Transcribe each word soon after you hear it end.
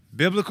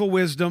Biblical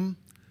wisdom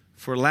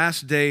for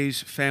last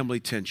days family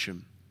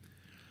tension.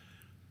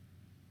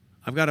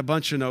 I've got a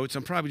bunch of notes.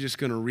 I'm probably just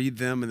going to read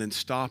them and then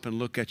stop and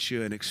look at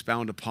you and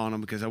expound upon them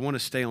because I want to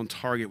stay on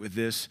target with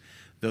this,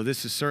 though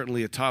this is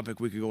certainly a topic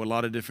we could go a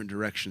lot of different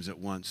directions at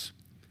once.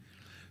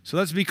 So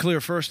let's be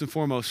clear first and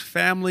foremost.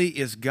 Family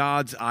is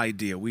God's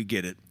idea. We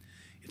get it.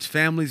 It's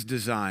family's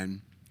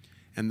design,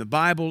 and the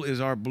Bible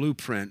is our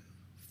blueprint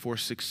for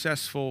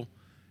successful,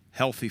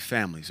 healthy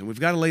families. And we've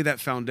got to lay that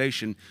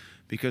foundation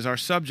because our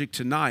subject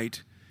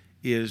tonight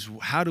is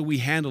how do we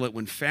handle it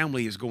when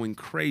family is going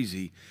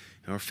crazy,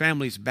 or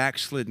family's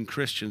backslidden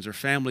Christians, or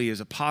family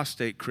is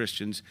apostate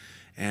Christians,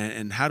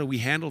 and how do we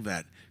handle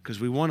that? Because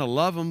we want to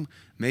love them.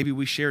 Maybe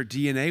we share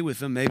DNA with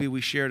them. Maybe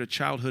we shared a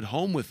childhood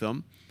home with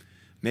them.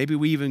 Maybe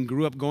we even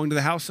grew up going to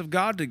the house of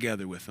God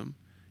together with them,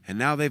 and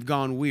now they've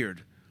gone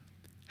weird.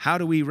 How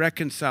do we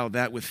reconcile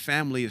that with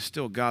family is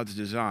still God's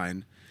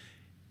design?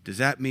 Does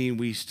that mean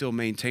we still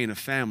maintain a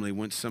family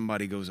once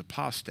somebody goes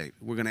apostate?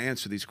 We're going to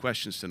answer these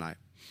questions tonight.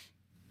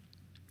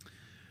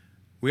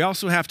 We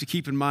also have to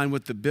keep in mind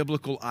what the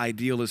biblical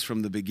ideal is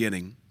from the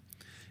beginning.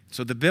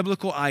 So the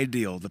biblical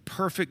ideal, the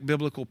perfect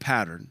biblical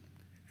pattern,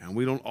 and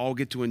we don't all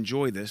get to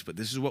enjoy this, but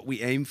this is what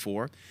we aim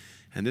for,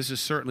 and this is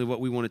certainly what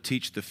we want to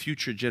teach the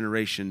future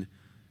generation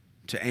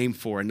to aim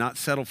for and not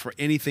settle for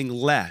anything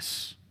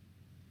less.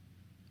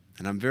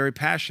 And I'm very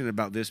passionate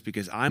about this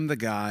because I'm the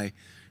guy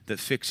that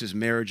fixes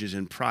marriages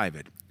in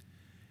private.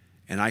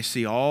 And I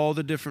see all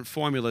the different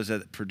formulas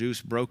that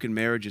produce broken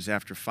marriages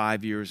after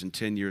 5 years and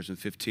 10 years and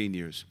 15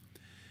 years.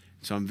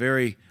 So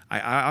I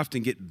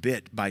often get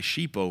bit by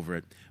sheep over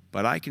it,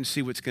 but I can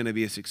see what's going to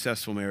be a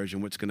successful marriage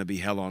and what's going to be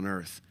hell on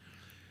earth.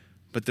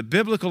 But the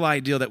biblical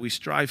ideal that we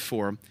strive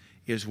for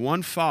is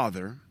one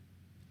father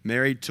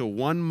married to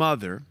one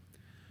mother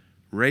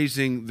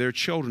raising their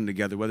children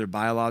together, whether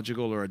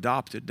biological or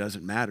adopted,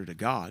 doesn't matter to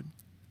God.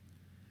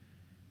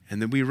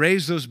 And then we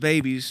raise those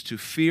babies to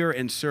fear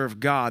and serve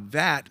God,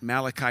 that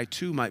Malachi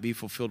 2 might be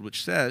fulfilled,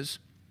 which says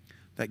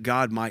that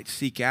God might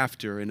seek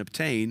after and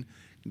obtain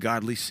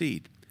godly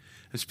seed.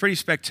 It's pretty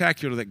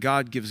spectacular that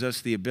God gives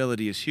us the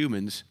ability as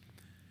humans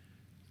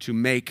to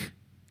make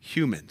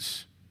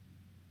humans.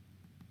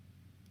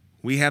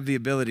 We have the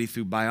ability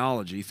through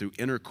biology, through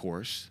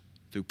intercourse,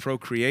 through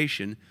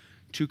procreation,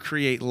 to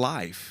create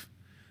life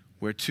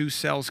where two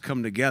cells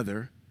come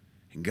together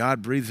and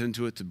God breathes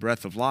into it the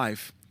breath of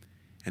life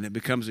and it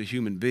becomes a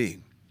human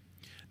being.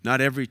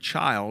 Not every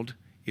child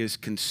is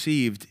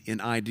conceived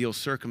in ideal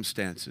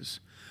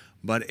circumstances,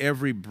 but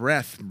every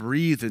breath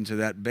breathed into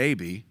that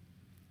baby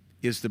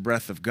is the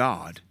breath of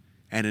God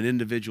and an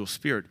individual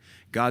spirit.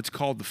 God's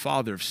called the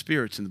Father of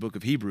spirits in the book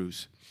of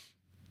Hebrews.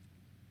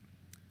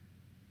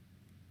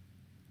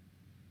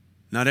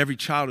 Not every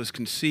child is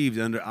conceived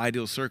under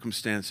ideal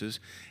circumstances,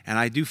 and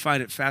I do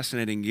find it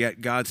fascinating, yet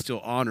God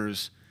still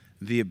honors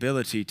the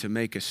ability to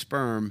make a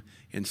sperm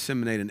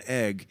inseminate an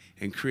egg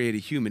and create a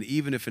human,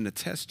 even if in a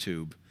test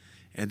tube,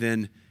 and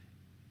then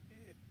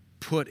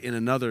put in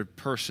another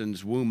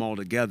person's womb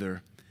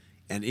altogether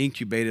and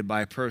incubated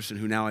by a person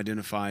who now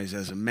identifies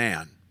as a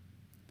man.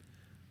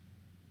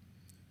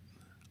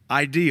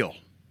 Ideal,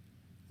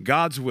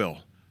 God's will,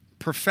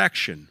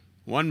 perfection,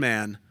 one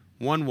man,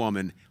 one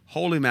woman,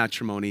 holy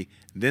matrimony,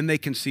 then they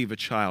conceive a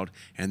child,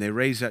 and they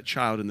raise that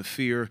child in the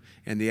fear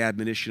and the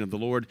admonition of the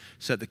Lord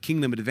so that the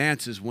kingdom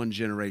advances one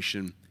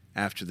generation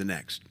after the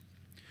next.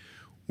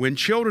 When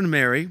children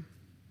marry,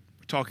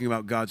 we're talking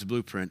about God's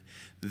blueprint,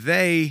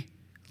 they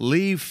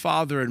leave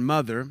father and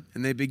mother,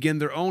 and they begin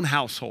their own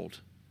household.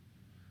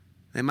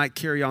 They might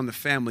carry on the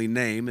family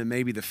name and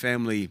maybe the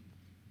family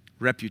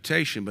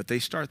reputation, but they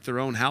start their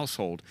own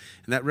household,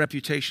 and that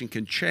reputation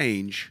can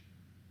change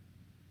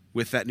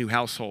with that new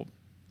household.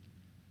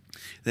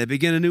 They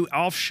begin a new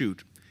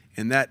offshoot,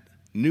 and that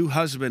new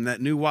husband,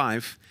 that new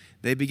wife,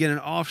 they begin an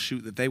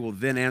offshoot that they will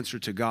then answer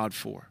to God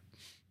for.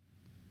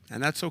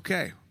 And that's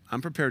okay.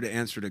 I'm prepared to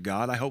answer to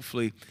God.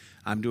 Hopefully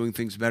I'm doing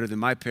things better than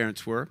my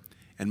parents were,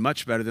 and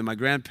much better than my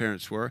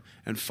grandparents were,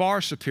 and far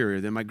superior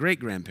than my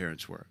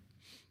great-grandparents were.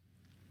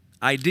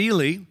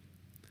 Ideally,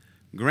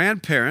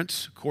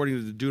 grandparents, according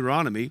to the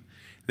Deuteronomy,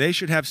 they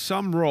should have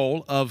some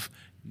role of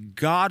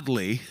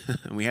godly,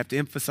 and we have to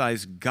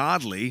emphasize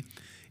godly,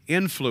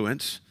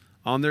 influence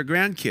on their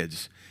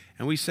grandkids.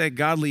 And we say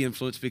godly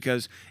influence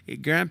because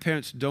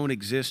grandparents don't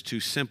exist to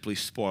simply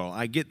spoil.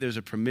 I get there's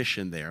a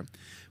permission there.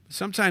 But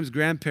sometimes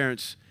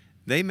grandparents,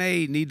 they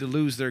may need to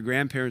lose their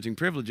grandparenting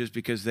privileges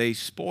because they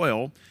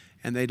spoil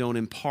and they don't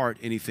impart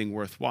anything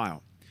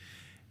worthwhile.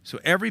 So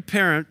every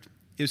parent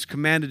is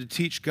commanded to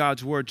teach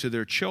God's word to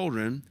their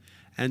children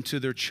and to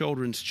their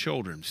children's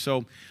children.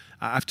 So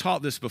I've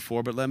taught this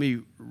before, but let me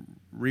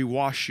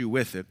rewash you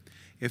with it.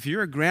 If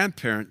you're a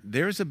grandparent,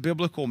 there's a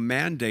biblical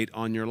mandate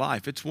on your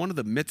life. It's one of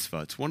the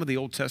mitzvah. It's one of the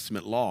Old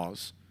Testament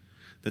laws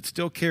that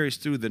still carries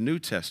through the New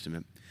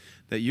Testament,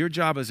 that your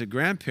job as a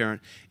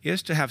grandparent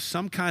is to have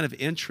some kind of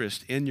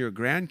interest in your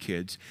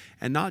grandkids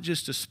and not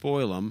just to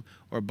spoil them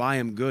or buy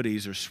them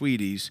goodies or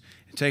sweeties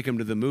and take them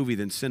to the movie,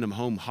 then send them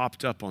home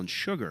hopped up on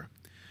sugar.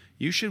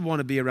 You should want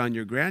to be around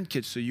your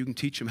grandkids so you can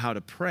teach them how to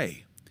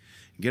pray.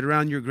 Get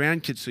around your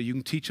grandkids so you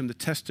can teach them the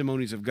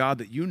testimonies of God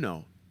that you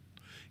know.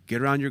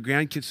 Get around your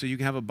grandkids so you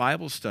can have a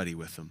Bible study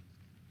with them.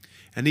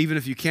 And even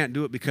if you can't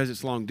do it because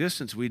it's long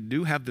distance, we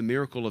do have the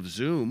miracle of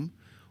Zoom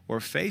or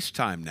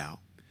FaceTime now.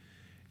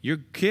 Your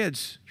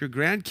kids, your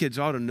grandkids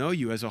ought to know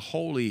you as a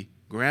holy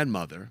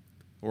grandmother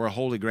or a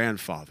holy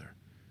grandfather.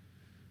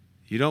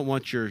 You don't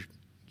want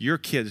your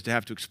kids to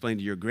have to explain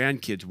to your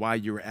grandkids why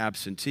you were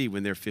absentee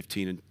when they're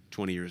 15 and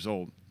 20 years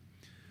old.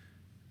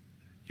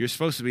 You're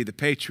supposed to be the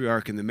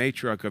patriarch and the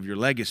matriarch of your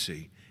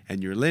legacy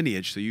and your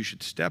lineage, so you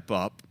should step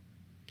up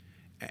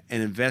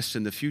and invest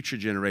in the future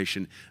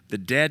generation. The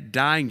dead,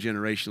 dying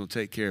generation will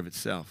take care of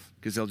itself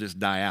because they'll just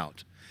die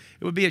out.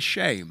 It would be a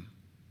shame,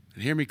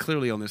 and hear me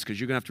clearly on this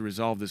because you're going to have to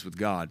resolve this with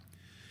God.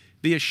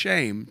 It'd be a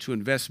shame to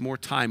invest more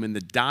time in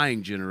the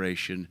dying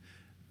generation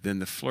than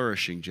the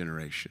flourishing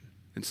generation.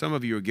 And some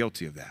of you are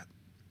guilty of that.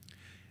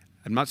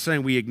 I'm not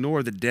saying we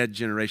ignore the dead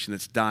generation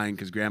that's dying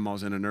because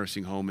grandma's in a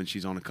nursing home and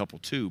she's on a couple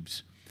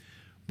tubes.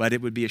 But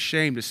it would be a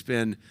shame to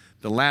spend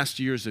the last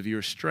years of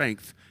your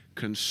strength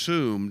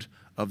consumed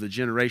of the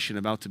generation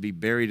about to be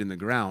buried in the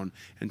ground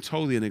and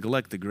totally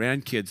neglect the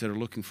grandkids that are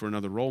looking for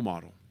another role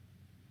model.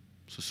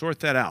 So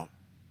sort that out.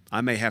 I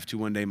may have to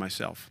one day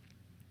myself.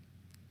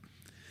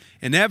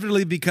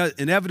 Inevitably,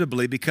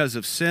 because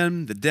of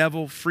sin, the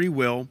devil, free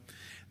will,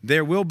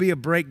 there will be a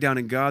breakdown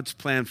in God's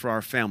plan for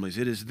our families.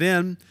 It is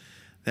then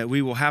that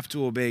we will have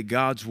to obey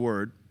God's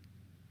word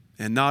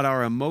and not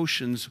our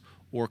emotions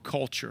or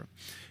culture.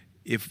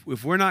 If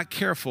we're not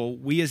careful,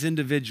 we as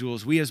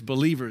individuals, we as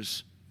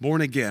believers, born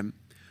again,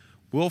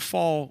 will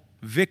fall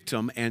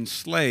victim and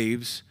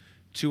slaves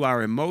to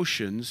our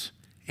emotions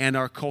and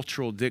our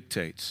cultural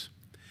dictates.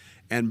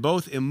 And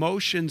both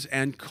emotions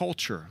and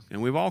culture,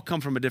 and we've all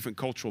come from a different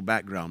cultural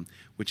background,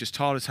 which has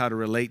taught us how to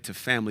relate to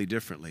family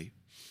differently.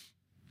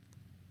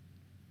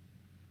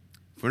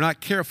 If we're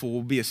not careful,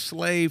 we'll be a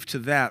slave to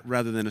that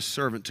rather than a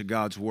servant to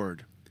God's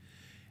word.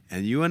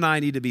 And you and I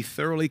need to be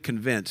thoroughly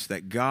convinced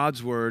that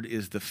God's word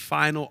is the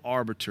final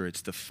arbiter.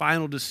 It's the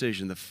final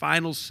decision, the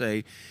final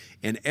say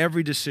in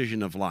every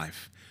decision of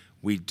life.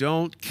 We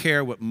don't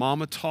care what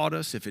mama taught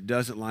us if it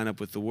doesn't line up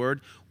with the word.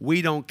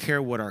 We don't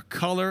care what our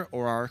color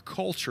or our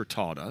culture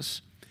taught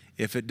us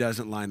if it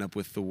doesn't line up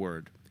with the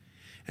word.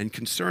 And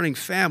concerning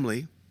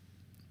family,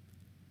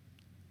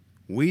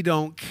 we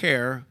don't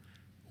care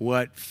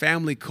what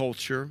family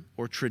culture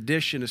or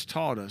tradition has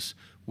taught us.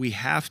 We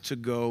have to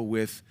go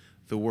with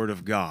the word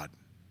of God.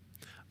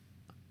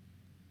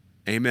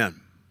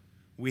 Amen.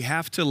 We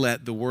have to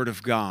let the word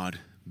of God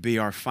be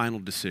our final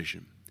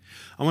decision.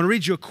 I want to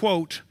read you a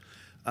quote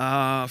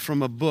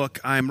from a book.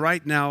 I'm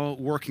right now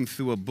working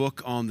through a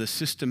book on the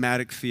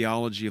systematic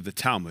theology of the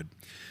Talmud.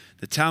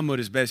 The Talmud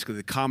is basically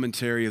the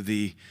commentary of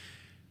the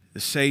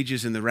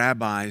sages and the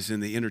rabbis in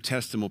the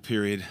intertestamental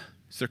period.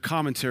 It's their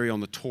commentary on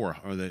the Torah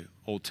or the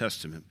Old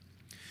Testament.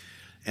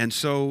 And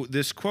so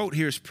this quote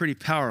here is pretty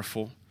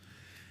powerful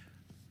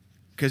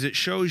because it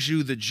shows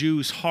you the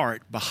Jews'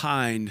 heart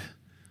behind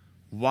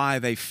why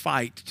they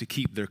fight to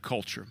keep their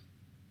culture.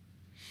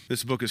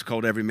 This book is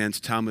called Every Man's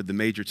Talmud, The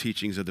Major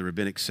Teachings of the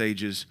Rabbinic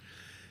Sages.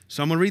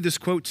 So I'm going to read this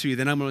quote to you,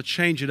 then I'm going to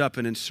change it up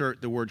and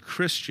insert the word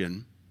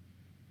Christian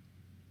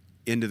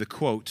into the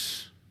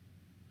quotes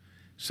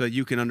so that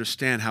you can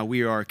understand how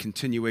we are a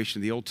continuation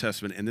of the Old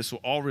Testament, and this will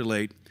all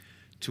relate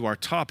to our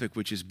topic,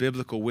 which is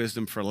biblical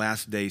wisdom for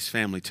last days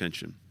family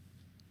tension.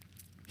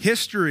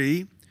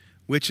 History,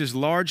 which is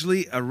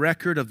largely a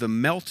record of the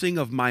melting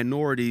of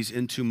minorities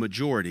into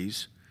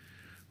majorities,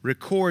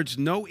 records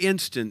no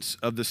instance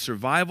of the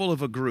survival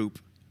of a group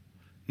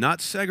not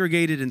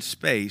segregated in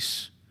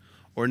space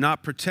or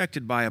not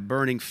protected by a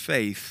burning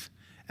faith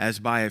as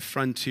by a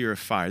frontier of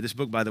fire. This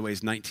book, by the way,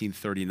 is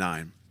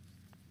 1939.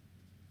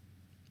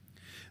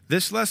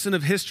 This lesson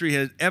of history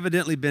has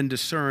evidently been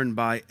discerned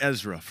by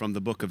Ezra from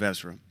the book of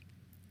Ezra.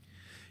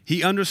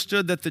 He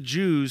understood that the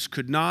Jews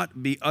could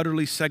not be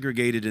utterly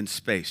segregated in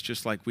space,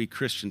 just like we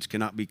Christians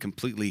cannot be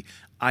completely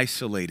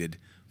isolated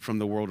from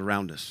the world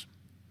around us.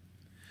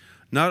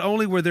 Not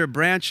only were there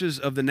branches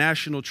of the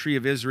national tree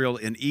of Israel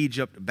in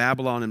Egypt,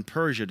 Babylon, and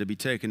Persia to be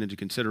taken into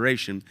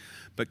consideration,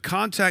 but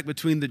contact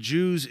between the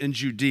Jews in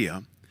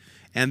Judea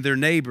and their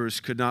neighbors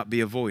could not be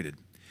avoided.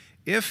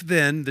 If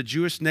then the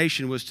Jewish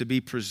nation was to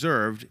be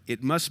preserved,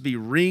 it must be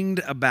ringed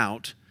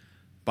about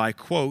by,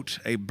 quote,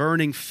 a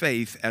burning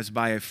faith as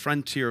by a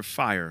frontier of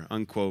fire,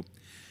 unquote,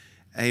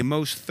 a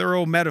most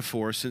thorough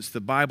metaphor since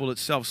the Bible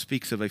itself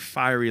speaks of a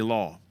fiery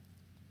law.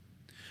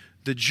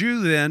 The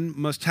Jew then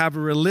must have a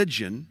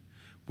religion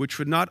which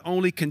would not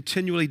only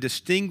continually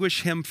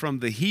distinguish him from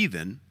the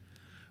heathen,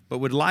 but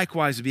would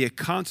likewise be a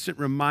constant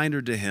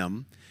reminder to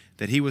him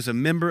that he was a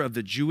member of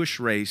the Jewish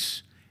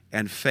race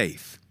and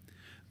faith.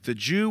 The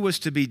Jew was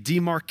to be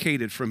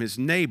demarcated from his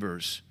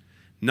neighbors,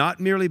 not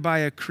merely by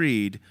a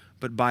creed,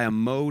 but by a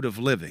mode of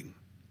living.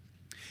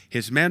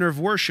 His manner of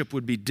worship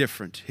would be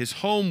different. His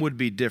home would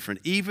be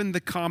different. Even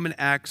the common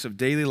acts of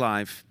daily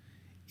life,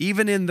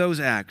 Even in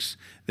those acts,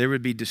 there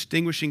would be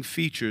distinguishing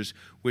features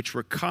which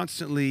would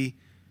constantly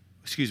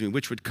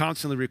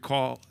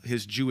recall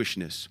his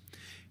Jewishness.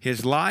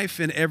 His life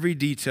in every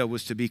detail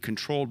was to be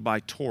controlled by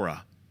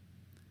Torah,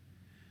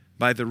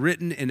 by the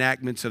written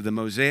enactments of the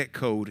Mosaic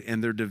Code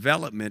and their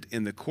development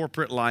in the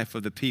corporate life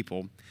of the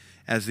people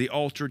as the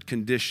altered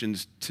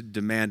conditions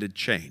demanded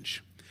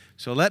change.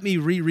 So let me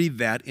reread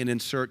that and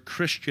insert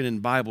Christian in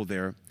Bible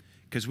there,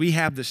 because we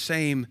have the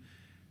same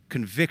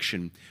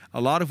conviction.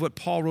 A lot of what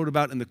Paul wrote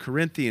about in the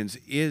Corinthians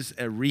is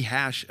a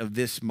rehash of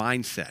this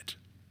mindset.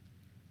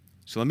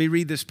 So let me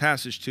read this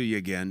passage to you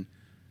again,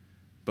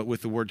 but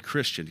with the word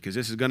Christian, because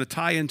this is going to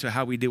tie into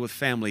how we deal with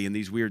family in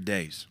these weird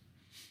days.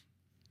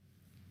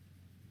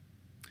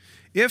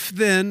 If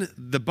then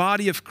the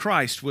body of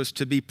Christ was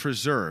to be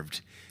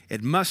preserved,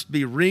 it must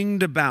be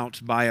ringed about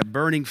by a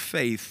burning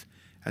faith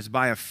as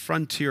by a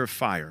frontier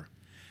fire.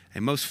 A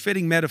most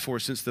fitting metaphor,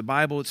 since the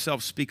Bible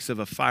itself speaks of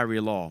a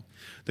fiery law.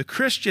 The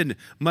Christian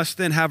must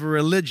then have a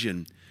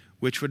religion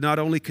which would not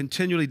only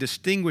continually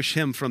distinguish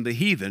him from the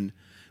heathen,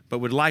 but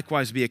would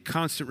likewise be a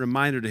constant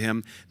reminder to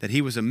him that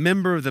he was a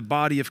member of the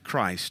body of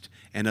Christ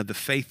and of the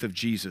faith of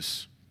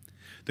Jesus.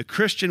 The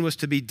Christian was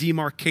to be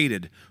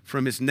demarcated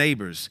from his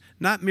neighbors,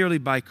 not merely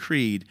by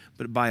creed,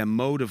 but by a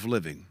mode of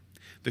living.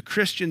 The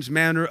Christian's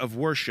manner of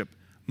worship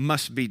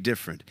must be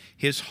different.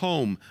 His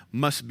home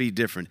must be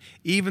different.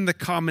 Even the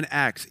common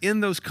acts, in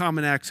those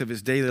common acts of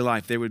his daily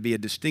life, there would be a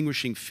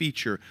distinguishing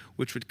feature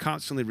which would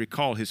constantly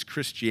recall his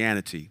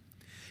Christianity.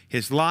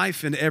 His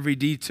life in every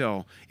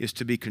detail is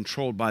to be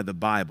controlled by the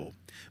Bible,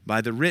 by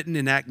the written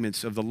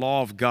enactments of the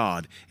law of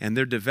God and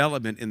their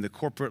development in the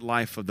corporate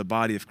life of the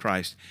body of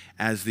Christ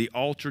as the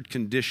altered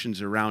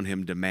conditions around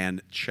him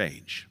demand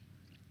change.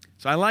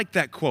 So I like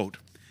that quote,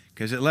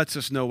 because it lets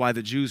us know why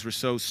the Jews were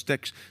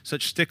such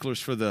sticklers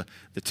for the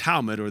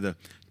Talmud or the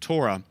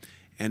Torah.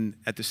 And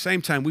at the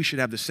same time, we should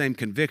have the same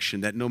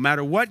conviction that no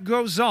matter what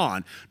goes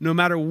on, no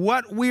matter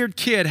what weird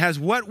kid has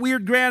what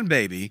weird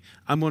grandbaby,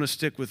 I'm going to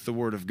stick with the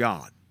Word of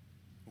God.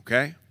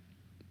 Okay?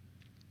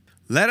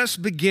 Let us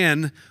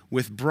begin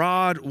with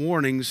broad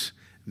warnings,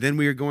 then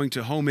we are going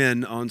to home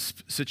in on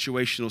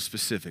situational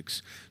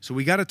specifics. So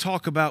we got to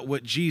talk about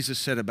what Jesus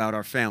said about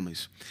our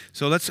families.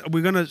 So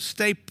we're going to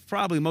stay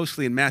probably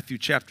mostly in Matthew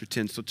chapter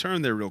 10. So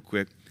turn there real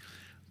quick.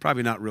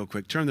 Probably not real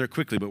quick. Turn there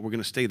quickly, but we're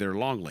going to stay there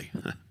longly.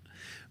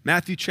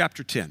 Matthew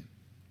chapter 10,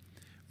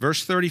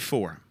 verse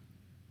 34.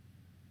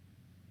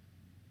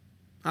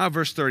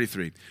 Verse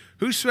 33.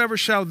 Whosoever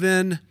shall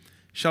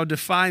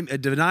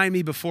deny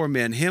me before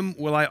men, him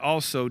will I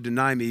also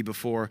deny me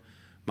before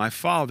my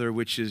Father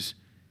which is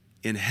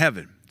in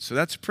heaven. So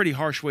that's a pretty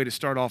harsh way to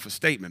start off a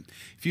statement.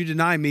 If you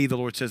deny me, the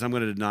Lord says, I'm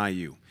going to deny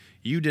you.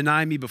 You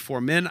deny me before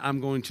men, I'm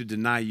going to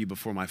deny you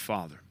before my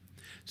Father.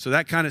 So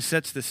that kind of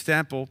sets the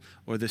sample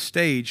or the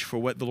stage for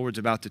what the Lord's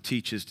about to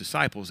teach his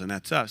disciples, and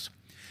that's us.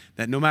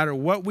 That no matter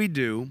what we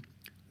do,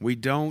 we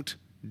don't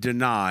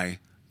deny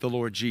the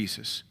Lord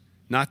Jesus.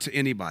 Not to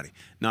anybody.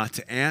 Not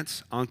to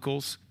aunts,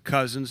 uncles,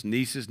 cousins,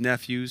 nieces,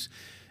 nephews,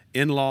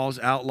 in-laws,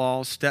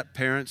 outlaws,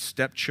 step-parents,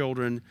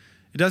 step-children.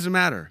 It doesn't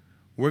matter.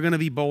 We're going to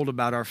be bold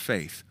about our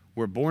faith.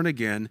 We're born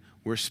again.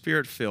 We're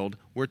spirit-filled.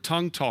 We're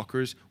tongue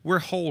talkers. We're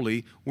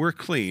holy. We're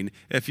clean.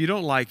 If you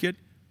don't like it,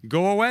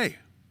 go away.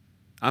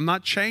 I'm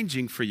not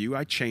changing for you.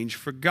 I change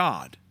for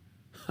God.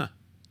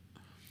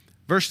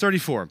 Verse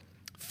 34.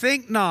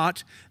 Think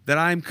not that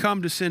I am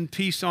come to send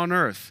peace on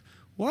earth.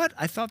 What?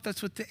 I thought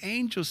that's what the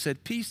angel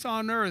said. Peace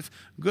on earth,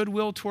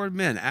 goodwill toward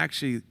men.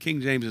 Actually, King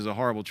James is a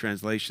horrible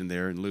translation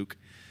there in Luke.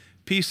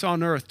 Peace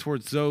on earth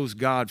towards those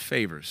God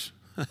favors.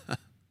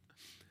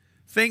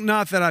 Think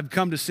not that I've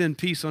come to send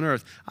peace on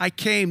earth. I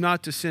came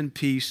not to send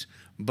peace,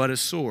 but a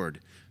sword.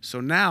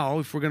 So now,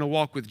 if we're going to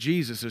walk with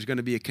Jesus, there's going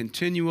to be a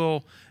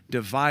continual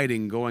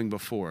dividing going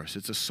before us.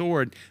 It's a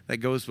sword that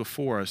goes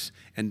before us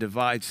and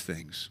divides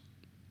things.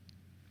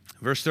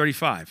 Verse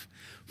 35.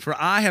 For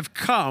I have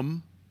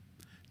come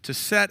to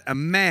set a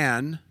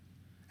man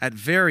at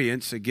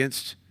variance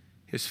against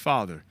his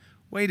father.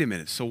 Wait a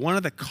minute. So one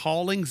of the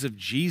callings of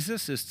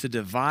Jesus is to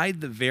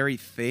divide the very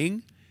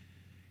thing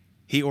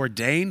he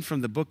ordained from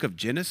the book of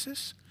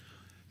Genesis?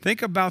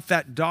 Think about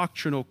that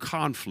doctrinal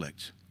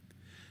conflict.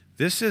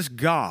 This is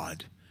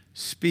God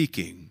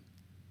speaking,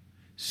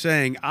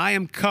 saying, I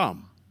am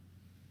come.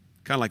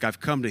 Kind of like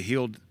I've come to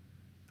heal,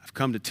 I've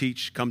come to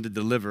teach, come to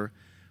deliver.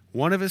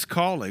 One of his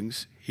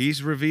callings,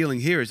 he's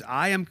revealing here, is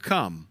I am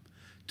come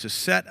to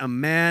set a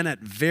man at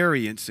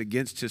variance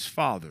against his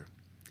father.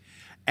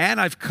 And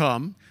I've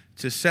come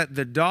to set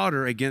the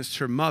daughter against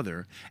her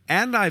mother.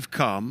 And I've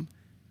come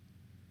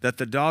that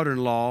the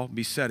daughter-in-law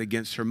be set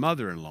against her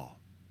mother-in-law.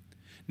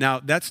 Now,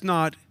 that's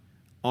not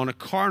on a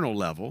carnal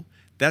level.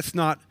 That's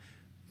not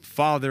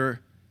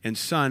father and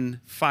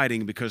son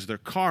fighting because they're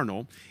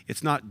carnal.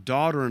 It's not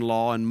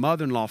daughter-in-law and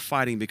mother-in-law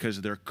fighting because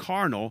they're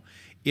carnal.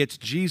 It's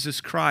Jesus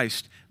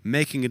Christ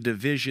making a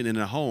division in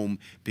a home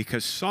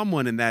because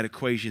someone in that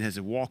equation has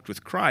walked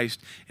with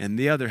Christ and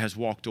the other has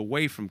walked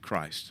away from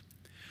Christ.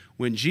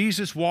 When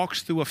Jesus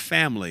walks through a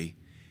family,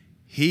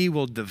 he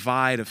will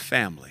divide a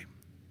family.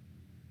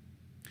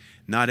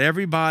 Not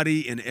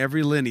everybody in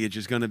every lineage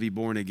is going to be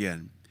born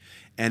again.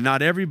 And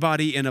not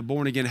everybody in a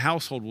born-again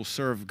household will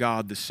serve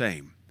God the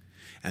same.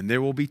 And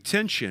there will be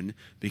tension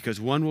because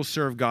one will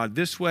serve God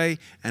this way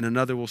and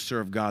another will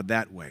serve God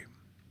that way.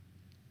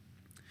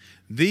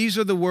 These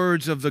are the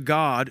words of the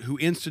God who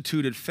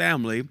instituted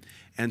family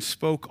and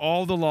spoke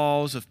all the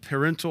laws of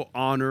parental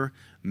honor,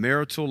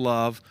 marital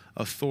love,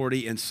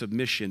 authority, and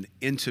submission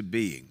into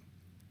being.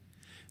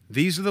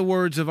 These are the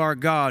words of our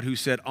God who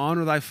said,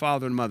 honor thy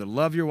father and mother,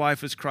 love your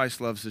wife as Christ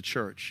loves the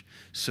church,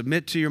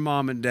 submit to your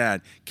mom and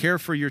dad, care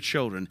for your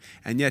children.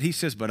 And yet he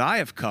says, but I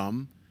have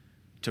come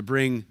to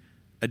bring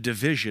a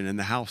division in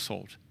the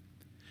household.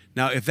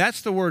 Now, if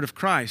that's the word of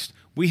Christ,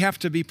 we have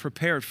to be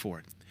prepared for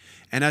it.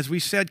 And as we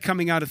said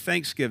coming out of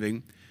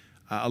Thanksgiving,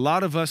 a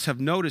lot of us have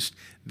noticed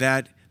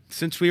that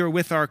since we were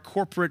with our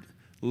corporate,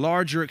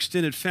 larger,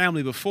 extended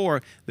family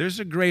before, there's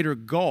a greater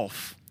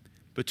gulf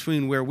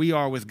between where we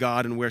are with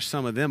God and where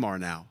some of them are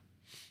now.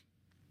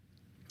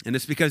 And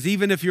it's because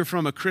even if you're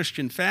from a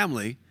Christian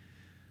family,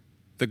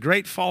 the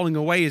great falling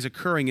away is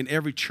occurring in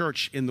every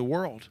church in the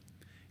world.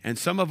 And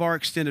some of our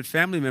extended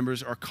family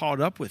members are caught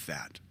up with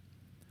that.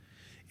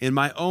 In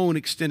my own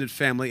extended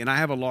family, and I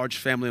have a large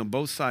family on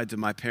both sides of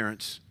my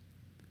parents,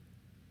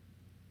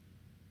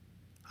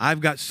 I've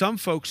got some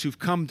folks who've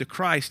come to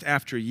Christ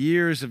after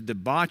years of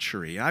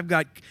debauchery. I've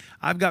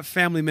got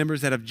family members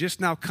that have just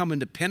now come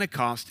into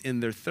Pentecost in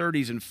their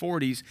 30s and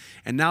 40s,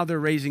 and now they're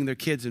raising their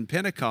kids in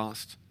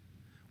Pentecost,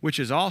 which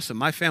is awesome.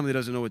 My family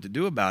doesn't know what to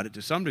do about it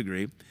to some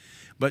degree.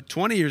 But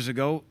 20 years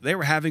ago, they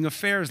were having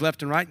affairs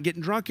left and right and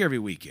getting drunk every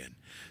weekend.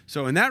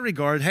 So in that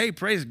regard, hey,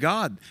 praise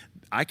God.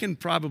 I can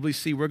probably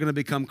see we're going to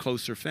become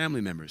closer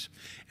family members.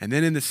 And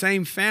then in the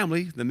same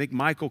family, the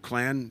McMichael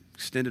clan,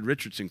 extended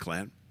Richardson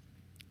clan,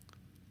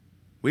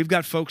 we've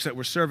got folks that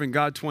were serving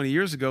God 20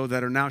 years ago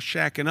that are now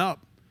shacking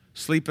up,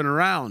 sleeping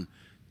around,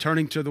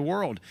 turning to the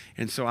world.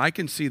 And so I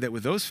can see that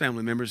with those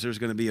family members, there's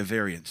going to be a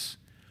variance.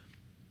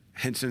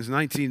 And since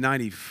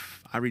 1990,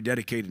 I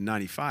rededicated in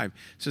 95.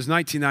 Since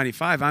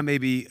 1995, I may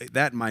be,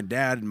 that and my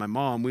dad and my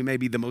mom, we may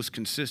be the most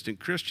consistent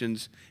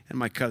Christians, and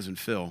my cousin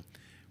Phil.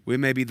 We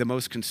may be the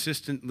most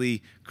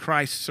consistently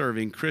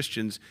Christ-serving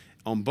Christians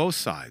on both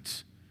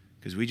sides,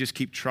 because we just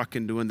keep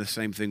trucking, doing the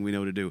same thing we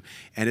know to do.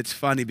 And it's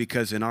funny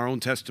because in our own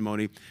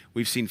testimony,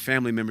 we've seen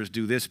family members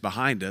do this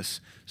behind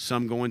us,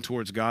 some going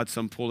towards God,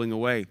 some pulling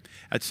away.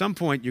 At some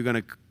point, you're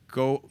going to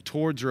go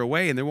towards or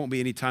away, and there won't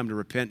be any time to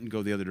repent and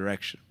go the other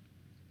direction.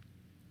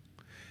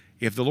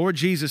 If the Lord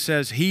Jesus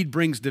says he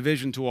brings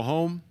division to a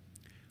home,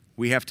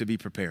 we have to be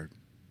prepared.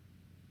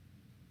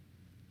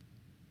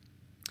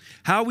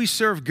 How we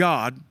serve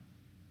God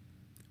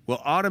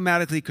will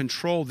automatically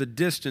control the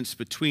distance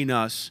between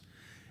us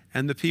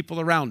and the people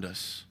around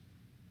us.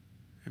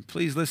 And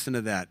please listen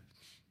to that.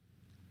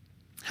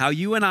 How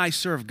you and I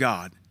serve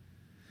God,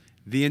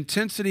 the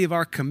intensity of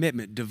our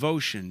commitment,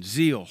 devotion,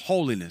 zeal,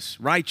 holiness,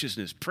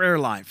 righteousness, prayer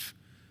life,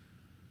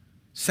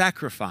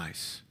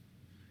 sacrifice,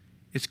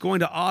 it's going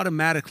to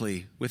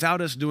automatically,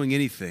 without us doing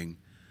anything,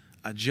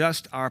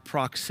 adjust our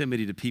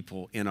proximity to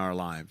people in our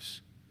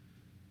lives.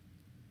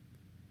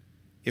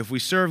 If we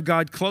serve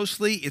God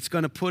closely, it's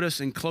going to put us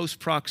in close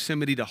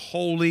proximity to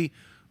holy,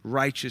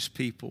 righteous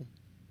people.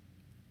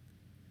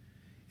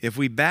 If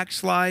we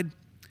backslide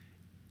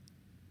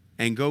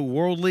and go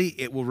worldly,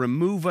 it will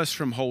remove us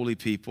from holy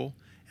people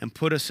and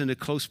put us into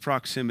close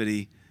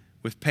proximity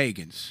with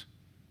pagans.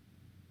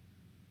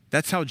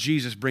 That's how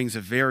Jesus brings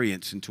a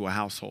variance into a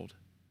household.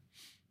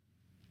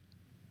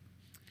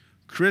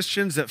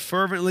 Christians that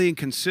fervently and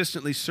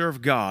consistently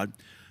serve God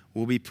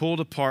will be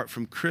pulled apart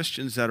from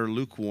Christians that are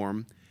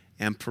lukewarm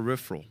and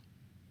peripheral.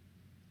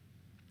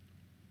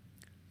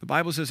 The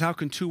Bible says, how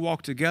can two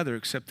walk together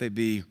except they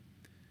be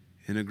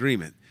in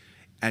agreement?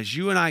 As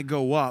you and I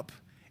go up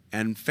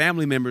and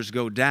family members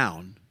go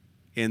down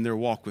in their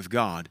walk with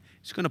God,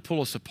 it's going to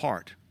pull us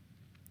apart.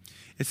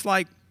 It's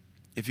like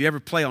if you ever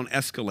play on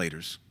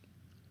escalators.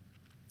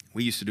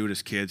 We used to do it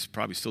as kids,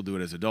 probably still do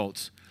it as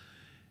adults.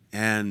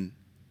 And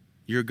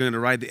you're going to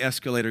ride the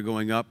escalator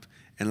going up,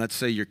 and let's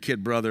say your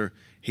kid brother,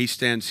 he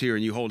stands here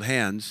and you hold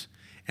hands,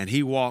 and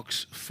he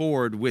walks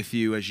forward with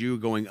you as you're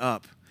going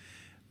up.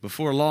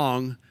 Before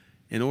long,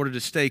 in order to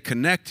stay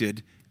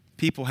connected,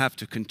 people have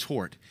to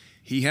contort.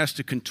 He has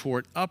to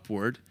contort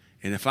upward,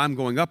 and if I'm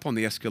going up on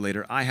the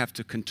escalator, I have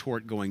to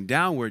contort going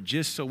downward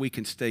just so we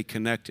can stay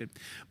connected.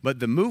 But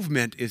the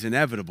movement is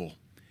inevitable,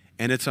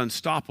 and it's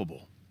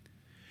unstoppable.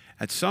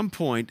 At some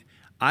point,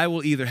 I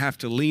will either have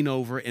to lean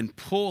over and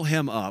pull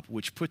him up,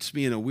 which puts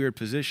me in a weird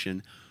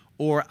position,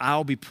 or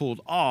I'll be pulled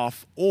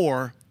off,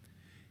 or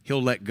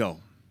he'll let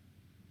go.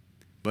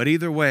 But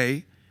either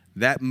way,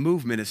 that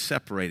movement is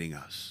separating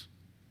us.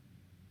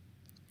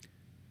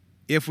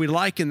 If we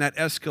liken that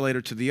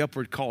escalator to the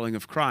upward calling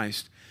of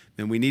Christ,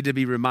 then we need to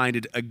be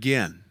reminded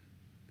again,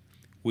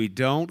 we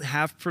don't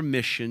have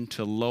permission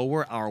to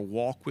lower our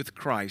walk with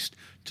Christ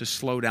to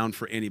slow down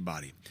for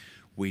anybody.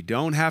 We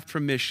don't have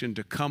permission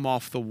to come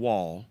off the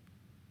wall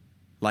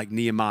like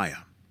Nehemiah.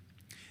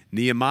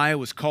 Nehemiah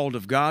was called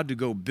of God to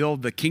go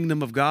build the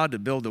kingdom of God, to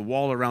build a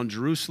wall around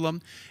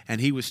Jerusalem,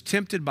 and he was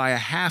tempted by a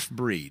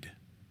half-breed,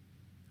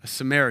 a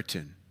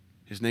Samaritan.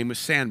 His name was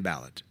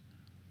Sanballat.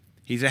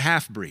 He's a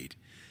half-breed.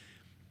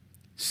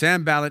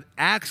 Sanballat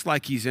acts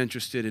like he's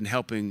interested in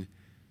helping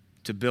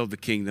to build the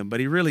kingdom, but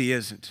he really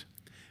isn't.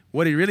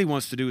 What he really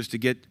wants to do is to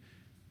get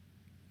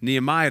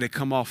Nehemiah to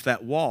come off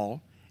that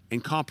wall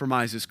and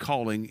compromise his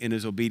calling in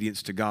his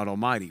obedience to God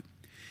Almighty.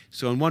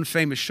 So in one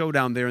famous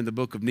showdown there in the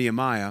book of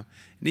Nehemiah,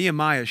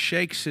 Nehemiah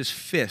shakes his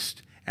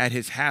fist at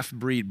his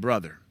half-breed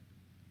brother.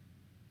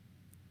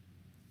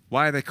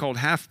 Why are they called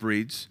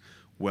half-breeds?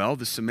 Well,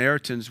 the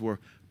Samaritans were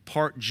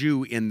part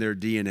Jew in their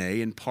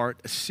DNA and part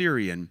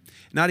Assyrian,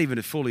 not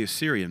even fully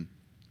Assyrian.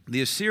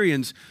 The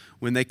Assyrians,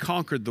 when they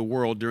conquered the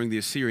world during the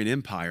Assyrian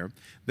Empire,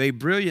 they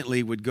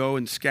brilliantly would go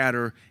and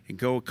scatter and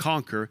go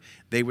conquer.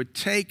 They would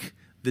take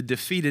the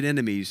defeated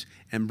enemies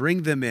and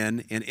bring them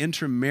in and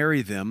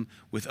intermarry them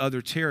with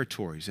other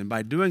territories. And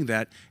by doing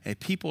that, a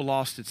people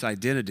lost its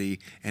identity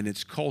and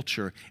its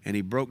culture, and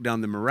he broke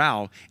down the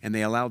morale, and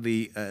they allowed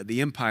the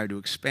empire to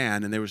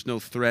expand, and there was no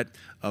threat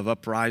of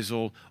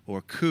uprisal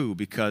or coup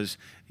because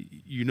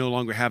you no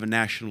longer have a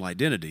national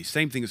identity.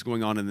 Same thing is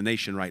going on in the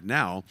nation right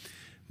now.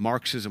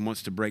 Marxism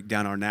wants to break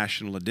down our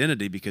national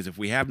identity because if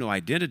we have no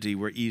identity,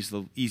 we're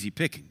easy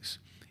pickings.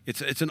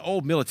 It's an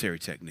old military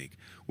technique.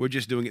 We're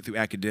just doing it through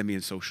academia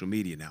and social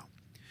media now.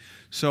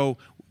 So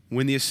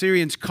when the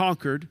Assyrians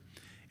conquered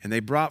and they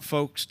brought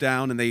folks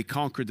down and they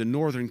conquered the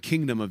northern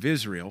kingdom of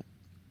Israel,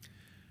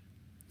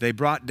 they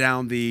brought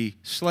down the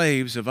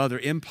slaves of other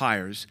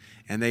empires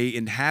and they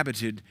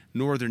inhabited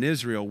northern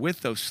Israel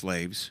with those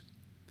slaves.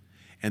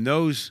 And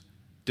those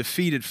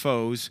defeated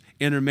foes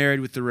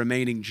intermarried with the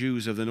remaining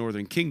Jews of the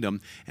northern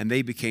kingdom, and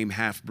they became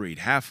half-breed,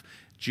 half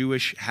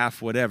Jewish,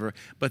 half whatever.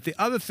 But the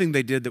other thing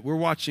they did that we're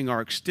watching our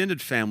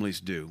extended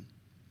families do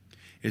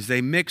is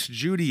they mixed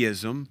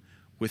Judaism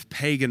with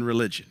pagan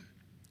religion.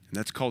 And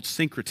that's called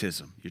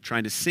syncretism. You're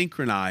trying to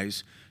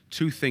synchronize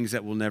two things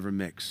that will never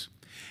mix.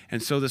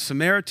 And so the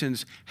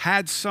Samaritans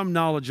had some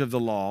knowledge of the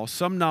law,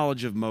 some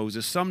knowledge of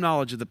Moses, some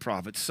knowledge of the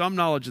prophets, some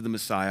knowledge of the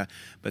Messiah,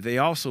 but they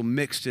also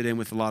mixed it in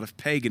with a lot of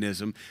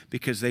paganism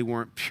because they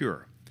weren't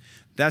pure.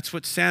 That's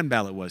what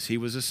Sanballat was. He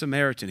was a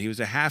Samaritan. He was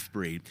a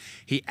half-breed.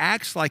 He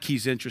acts like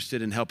he's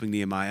interested in helping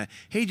Nehemiah.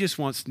 He just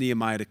wants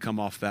Nehemiah to come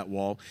off that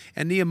wall.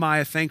 And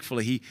Nehemiah,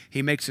 thankfully,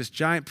 he makes this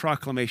giant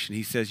proclamation.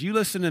 He says, "You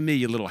listen to me,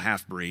 you little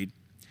half-breed."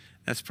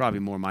 That's probably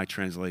more my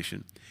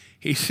translation.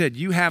 He said,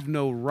 "You have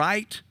no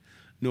right,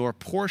 nor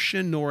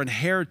portion, nor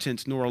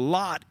inheritance, nor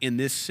lot in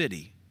this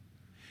city.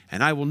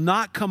 And I will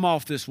not come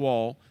off this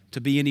wall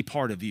to be any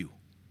part of you."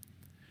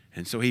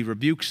 And so he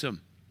rebukes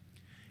them.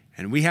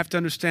 And we have to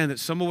understand that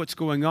some of what's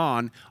going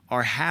on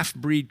are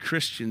half-breed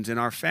Christians in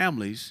our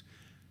families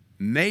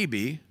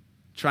maybe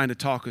trying to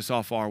talk us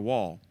off our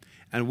wall.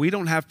 And we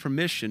don't have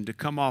permission to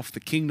come off the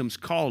kingdom's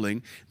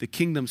calling, the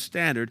kingdom's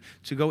standard,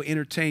 to go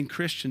entertain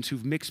Christians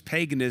who've mixed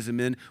paganism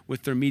in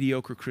with their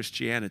mediocre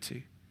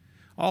Christianity.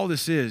 All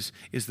this is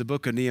the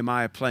book of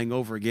Nehemiah playing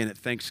over again at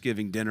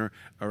Thanksgiving dinner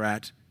or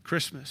at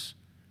Christmas.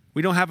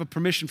 We don't have a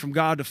permission from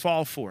God to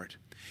fall for it.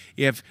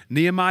 If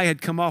Nehemiah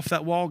had come off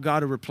that wall,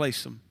 God would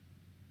replace him.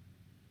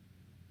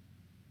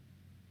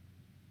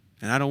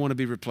 And I don't want to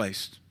be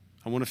replaced.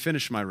 I want to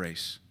finish my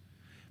race.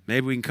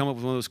 Maybe we can come up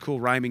with one of those cool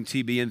rhyming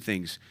TBN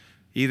things.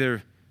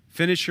 Either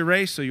finish your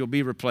race so you'll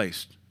be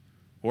replaced,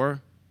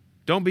 or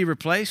don't be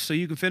replaced so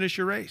you can finish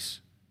your race.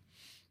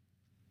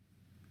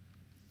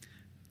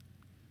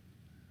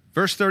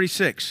 Verse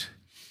 36.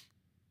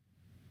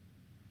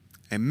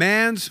 A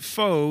man's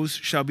foes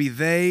shall be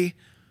they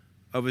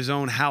of his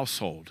own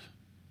household.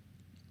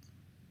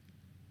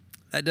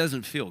 That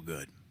doesn't feel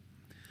good.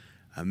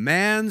 A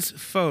man's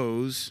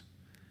foes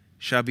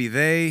shall be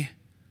they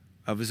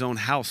of his own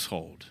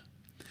household.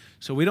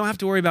 So we don't have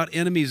to worry about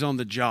enemies on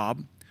the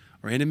job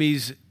or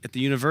enemies at the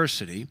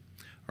university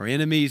or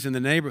enemies in the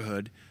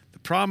neighborhood. The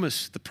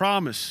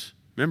promise,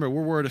 remember,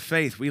 we're word of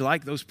faith. We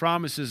like those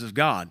promises of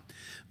God.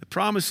 The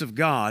promise of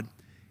God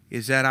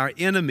is that our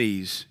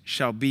enemies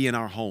shall be in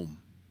our home.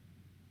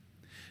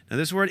 Now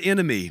this word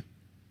enemy,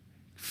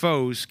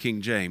 foes,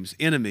 King James,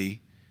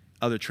 enemy,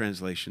 other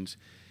translations,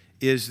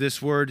 is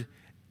this word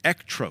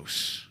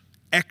ektros.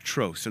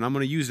 Ektros, and I'm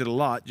going to use it a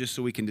lot just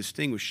so we can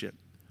distinguish it,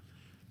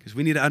 because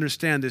we need to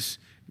understand this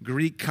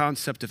Greek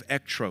concept of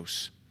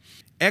ektros.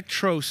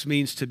 Ektros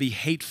means to be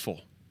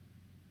hateful.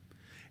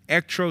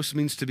 Ektros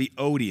means to be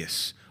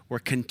odious or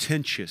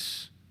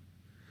contentious.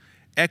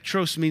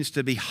 Ektros means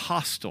to be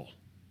hostile,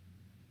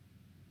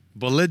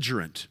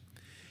 belligerent.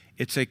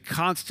 It's a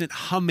constant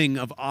humming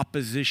of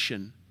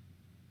opposition.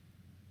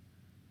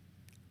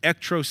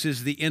 Ektros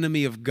is the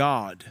enemy of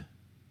God.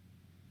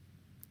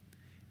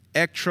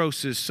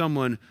 Ektros is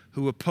someone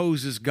who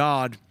opposes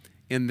God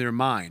in their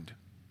mind.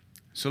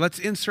 So let's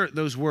insert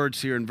those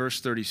words here in verse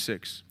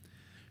 36.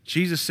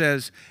 Jesus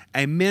says,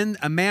 a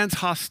man's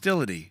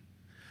hostility,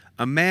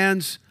 a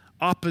man's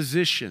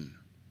opposition,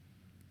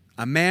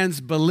 a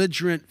man's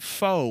belligerent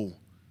foe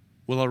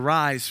will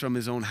arise from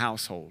his own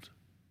household.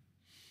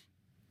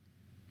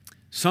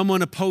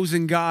 Someone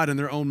opposing God in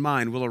their own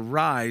mind will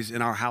arise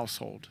in our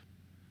household.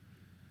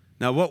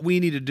 Now, what we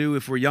need to do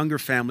if we're younger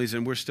families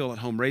and we're still at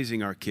home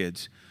raising our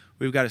kids,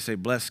 we've got to say,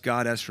 bless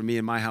God, as for me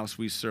and my house,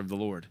 we serve the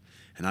Lord.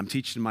 And I'm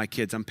teaching my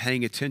kids. I'm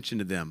paying attention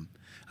to them.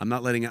 I'm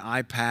not letting an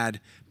iPad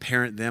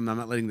parent them. I'm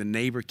not letting the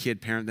neighbor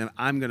kid parent them.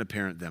 I'm going to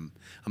parent them.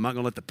 I'm not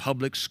going to let the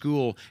public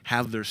school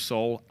have their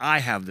soul. I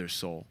have their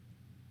soul.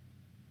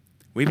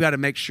 We've got to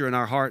make sure in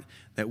our heart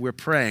that we're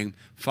praying,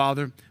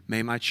 Father,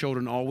 may my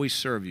children always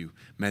serve you.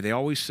 May they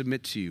always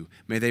submit to you.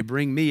 May they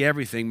bring me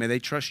everything. May they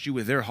trust you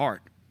with their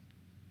heart.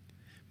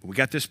 But we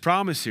got this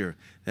promise here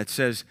that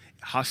says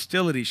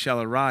hostility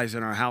shall arise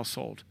in our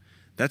household.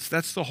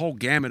 That's the whole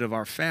gamut of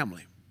our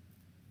family.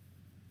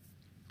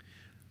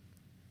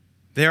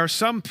 There are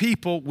some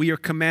people we are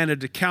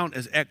commanded to count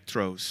as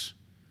ectros,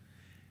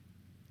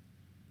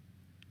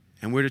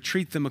 and we're to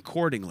treat them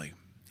accordingly.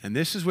 And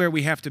this is where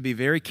we have to be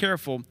very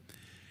careful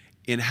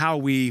in how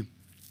we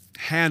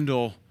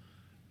handle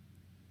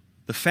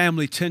the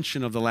family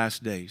tension of the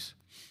last days.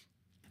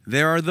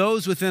 There are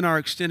those within our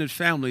extended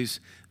families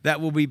that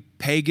will be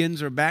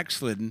pagans or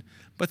backslidden,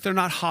 but they're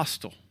not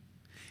hostile.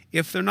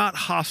 If they're not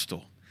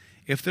hostile,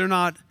 if they're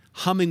not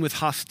humming with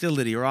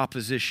hostility or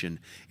opposition,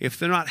 if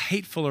they're not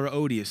hateful or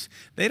odious,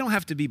 they don't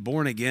have to be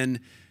born again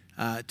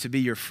to be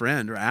your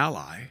friend or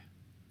ally.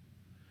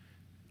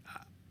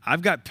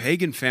 I've got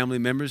pagan family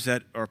members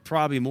that are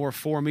probably more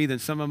for me than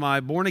some of my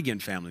born-again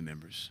family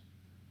members.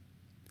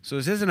 So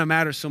this isn't a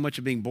matter so much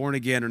of being born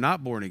again or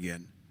not born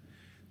again.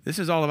 This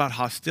is all about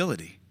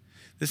hostility.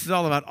 This is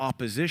all about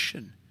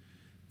opposition.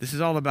 This is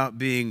all about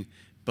being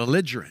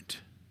belligerent.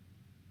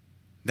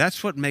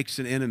 That's what makes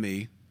an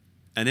enemy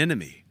an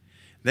enemy.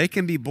 They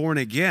can be born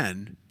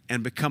again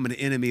and become an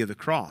enemy of the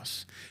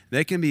cross.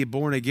 They can be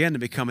born again and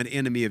become an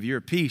enemy of your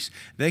peace.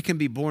 They can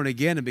be born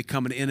again and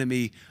become an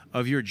enemy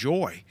of your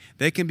joy.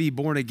 They can be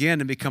born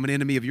again and become an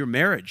enemy of your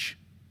marriage.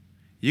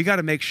 You got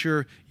to make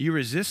sure you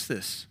resist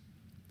this.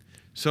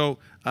 So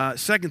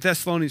 2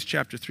 Thessalonians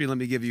chapter 3, let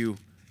me give you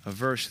a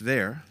verse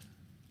there.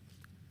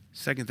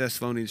 2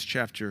 Thessalonians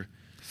chapter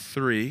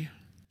 3,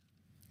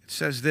 it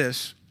says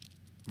this,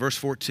 verse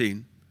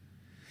 14,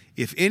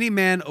 if any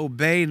man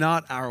obey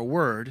not our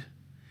word,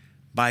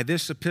 by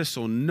this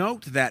epistle,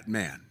 note that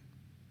man.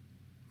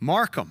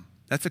 Mark him.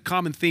 That's a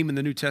common theme in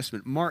the New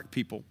Testament. Mark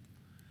people.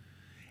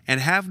 And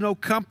have no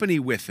company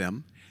with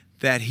them,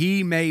 that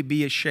he may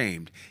be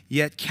ashamed.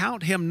 Yet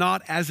count him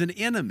not as an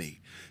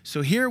enemy.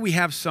 So here we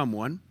have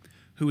someone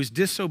who is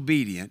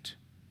disobedient,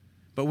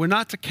 but we're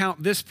not to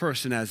count this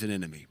person as an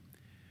enemy.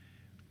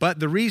 But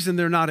the reason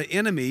they're not an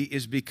enemy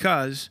is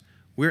because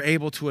we're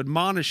able to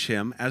admonish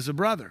him as a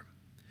brother.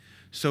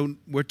 So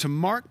we're to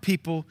mark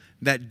people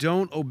that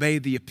don't obey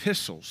the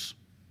epistles,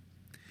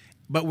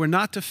 but we're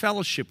not to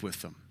fellowship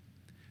with them.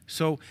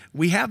 So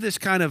we have this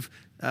kind of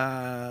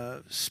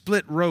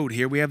split road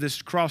here. We have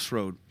this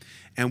crossroad,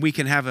 and we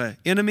can have an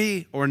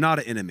enemy or not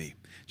an enemy.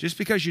 Just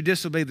because you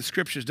disobey the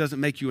scriptures doesn't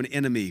make you an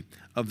enemy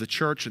of the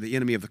church or the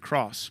enemy of the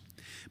cross.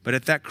 But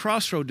at that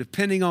crossroad,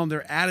 depending on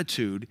their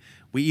attitude,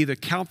 we either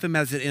count them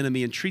as an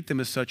enemy and treat them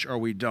as such, or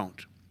we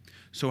don't.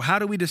 So how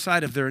do we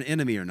decide if they're an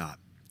enemy or not?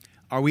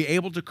 Are we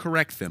able to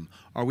correct them?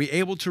 Are we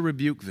able to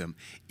rebuke them?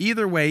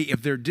 Either way,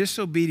 if they're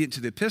disobedient to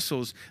the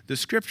epistles, the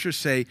scriptures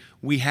say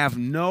we have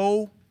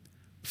no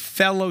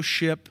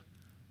fellowship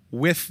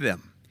with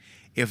them.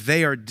 If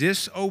they are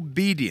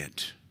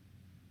disobedient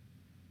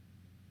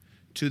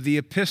to the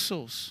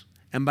epistles,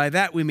 and by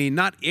that we mean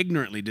not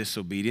ignorantly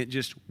disobedient,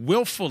 just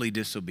willfully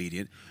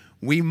disobedient,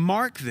 we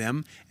mark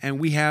them and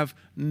we have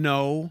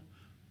no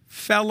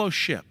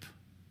fellowship.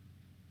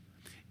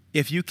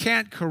 If you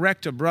can't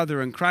correct a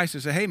brother in Christ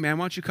and say, hey man,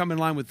 why don't you come in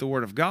line with the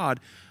Word of God?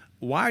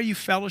 Why are you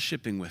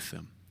fellowshipping with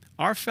them?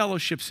 Our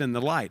fellowship's in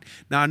the light.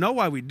 Now I know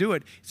why we do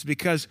it. It's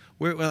because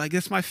we're like,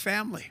 it's my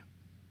family.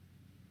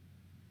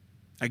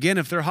 Again,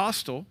 if they're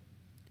hostile,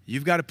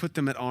 you've got to put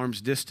them at arm's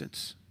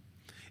distance.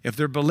 If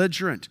they're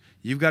belligerent,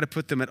 you've got to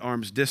put them at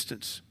arm's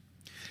distance.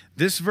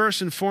 This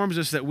verse informs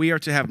us that we are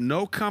to have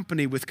no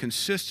company with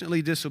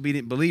consistently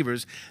disobedient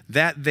believers,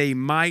 that they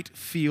might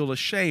feel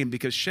ashamed,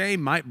 because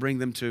shame might bring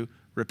them to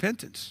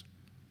repentance.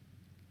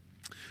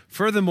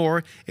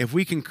 Furthermore, if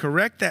we can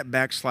correct that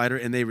backslider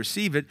and they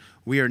receive it,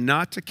 we are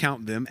not to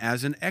count them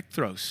as an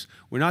ectros.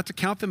 We're not to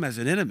count them as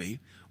an enemy.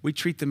 We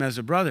treat them as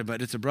a brother, but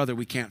it's a brother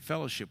we can't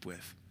fellowship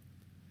with.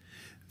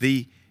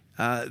 The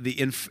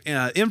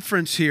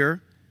inference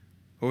here,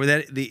 or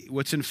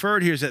what's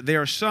inferred here, is that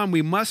there are some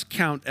we must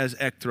count as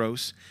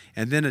ectros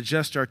and then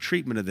adjust our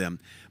treatment of them.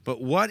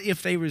 But what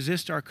if they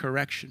resist our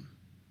correction?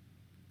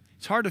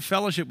 It's hard to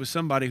fellowship with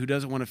somebody who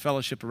doesn't want to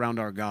fellowship around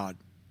our God,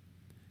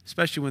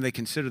 especially when they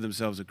consider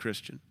themselves a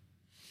Christian.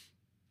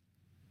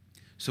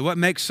 So what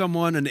makes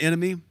someone an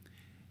enemy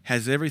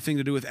has everything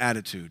to do with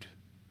attitude.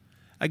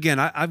 Again,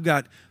 I've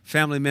got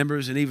family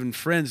members and even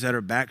friends that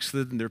are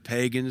backslidden, they're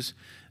pagans,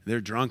 they're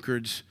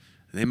drunkards,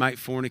 they might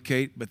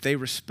fornicate, but they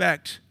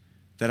respect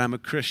that I'm a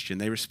Christian.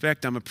 They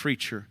respect I'm a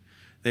preacher.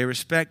 They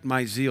respect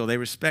my zeal. They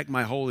respect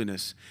my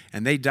holiness.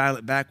 And they dial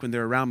it back when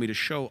they're around me to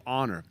show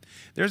honor.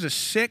 There's a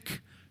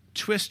sick,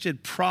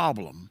 twisted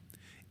problem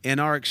in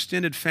our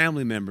extended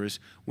family members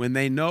when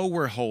they know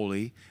we're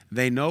holy,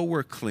 they know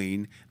we're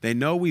clean, they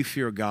know we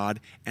fear God,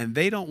 and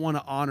they don't want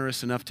to honor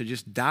us enough to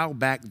just dial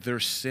back their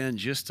sin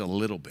just a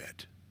little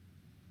bit.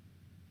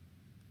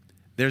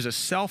 There's a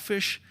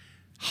selfish,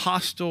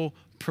 hostile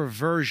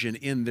perversion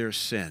in their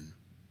sin.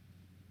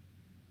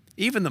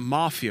 Even the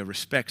mafia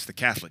respects the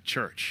Catholic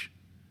Church.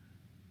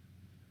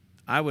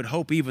 I would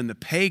hope even the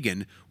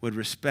pagan would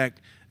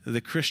respect the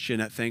Christian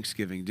at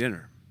Thanksgiving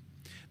dinner.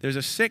 There's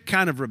a sick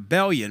kind of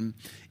rebellion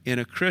in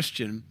a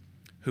Christian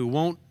who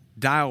won't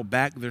dial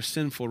back their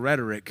sinful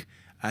rhetoric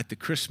at the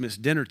Christmas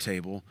dinner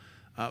table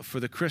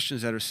for the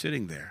Christians that are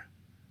sitting there.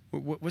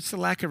 What's the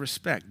lack of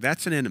respect?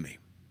 That's an enemy,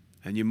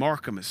 and you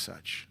mark them as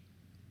such.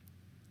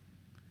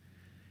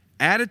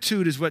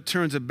 Attitude is what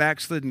turns a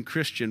backslidden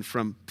Christian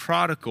from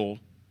prodigal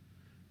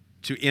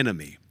to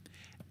enemy.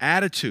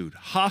 Attitude,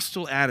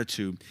 hostile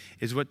attitude,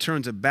 is what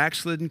turns a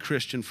backslidden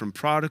Christian from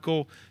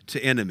prodigal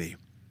to enemy.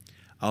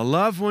 A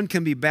loved one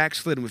can be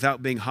backslidden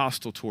without being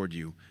hostile toward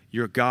you,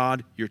 your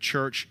God, your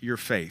church, your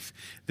faith.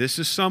 This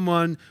is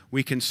someone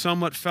we can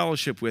somewhat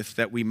fellowship with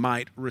that we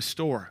might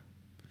restore.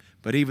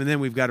 But even then,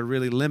 we've got to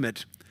really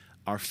limit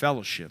our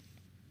fellowship.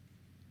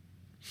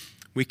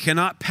 We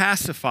cannot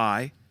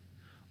pacify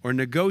or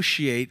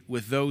negotiate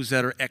with those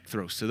that are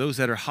ekthros, so those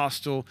that are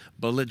hostile,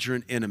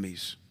 belligerent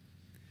enemies.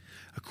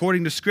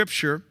 According to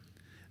Scripture,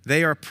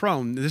 they are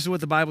prone. This is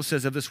what the Bible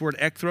says of this word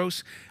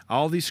ekthros.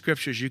 All these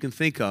scriptures you can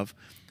think of.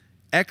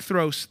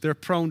 Ekthros, they're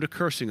prone to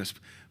cursing us.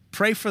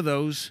 Pray for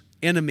those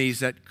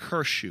enemies that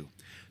curse you.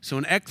 So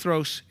an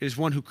ekthros is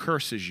one who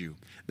curses you.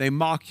 They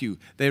mock you.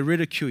 They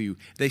ridicule you.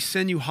 They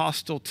send you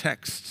hostile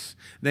texts.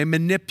 They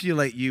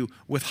manipulate you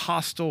with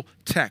hostile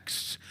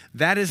texts.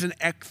 That is an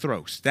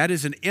ekthros. That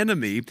is an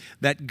enemy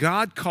that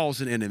God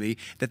calls an enemy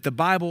that the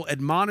Bible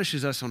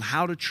admonishes us on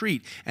how to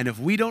treat. And if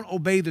we don't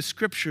obey the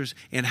Scriptures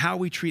in how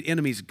we treat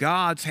enemies,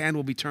 God's hand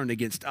will be turned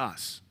against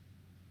us.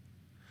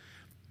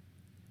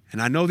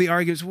 And I know the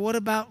argument is, what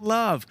about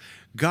love?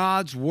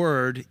 God's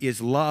word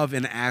is love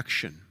in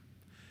action.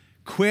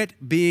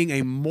 Quit being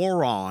a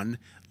moron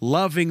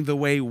loving the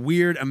way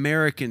weird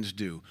Americans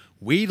do.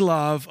 We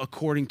love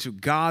according to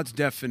God's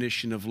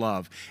definition of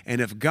love. And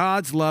if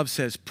God's love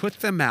says, put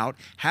them out,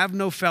 have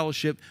no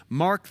fellowship,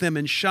 mark them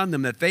and shun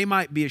them that they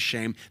might be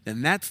ashamed,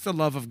 then that's the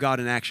love of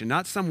God in action.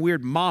 Not some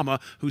weird mama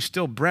who's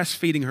still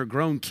breastfeeding her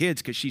grown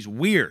kids because she's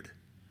weird.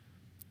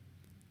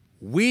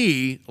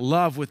 We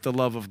love with the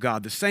love of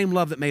God, the same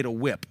love that made a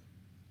whip,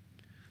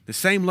 the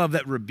same love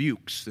that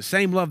rebukes, the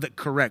same love that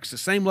corrects, the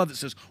same love that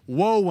says,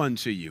 woe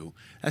unto you.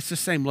 That's the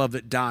same love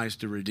that dies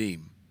to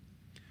redeem.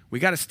 We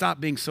got to stop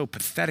being so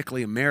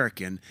pathetically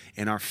American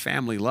in our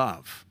family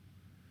love.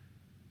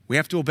 We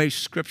have to obey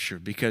Scripture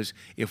because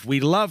if we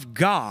love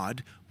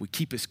God, we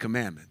keep His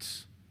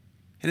commandments.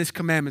 And His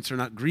commandments are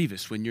not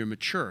grievous when you're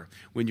mature.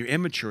 When you're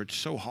immature, it's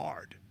so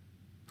hard.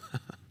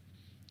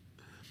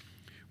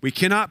 We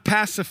cannot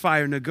pacify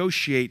or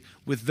negotiate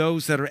with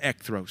those that are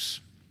ekthros.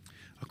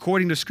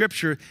 According to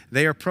Scripture,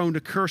 they are prone to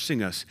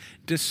cursing us,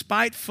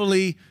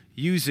 despitefully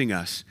using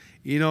us.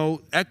 You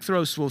know,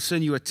 ekthros will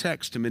send you a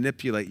text to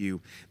manipulate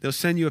you. They'll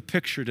send you a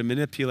picture to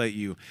manipulate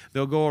you.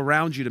 They'll go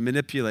around you to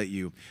manipulate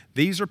you.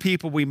 These are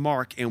people we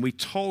mark and we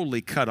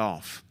totally cut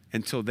off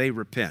until they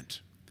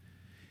repent.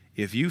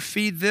 If you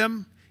feed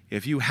them,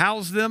 if you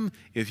house them,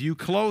 if you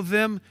clothe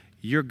them,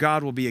 your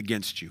God will be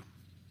against you.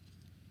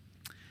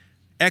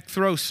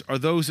 Ekthros are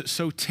those that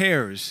sow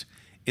tares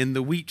in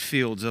the wheat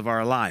fields of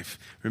our life.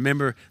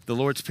 Remember, the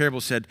Lord's parable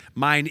said,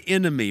 mine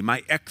enemy,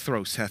 my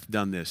ekthros hath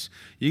done this.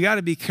 You got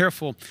to be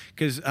careful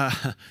because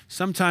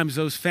sometimes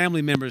those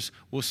family members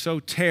will sow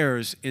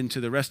tares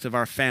into the rest of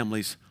our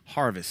family's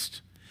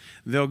harvest.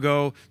 They'll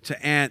go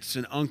to aunts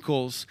and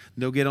uncles.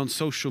 They'll get on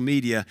social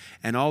media,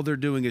 and all they're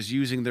doing is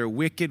using their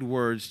wicked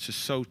words to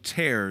sow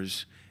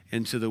tares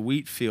into the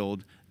wheat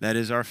field that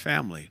is our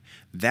family.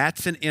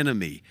 That's an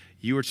enemy.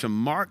 You are to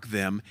mark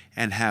them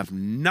and have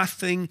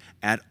nothing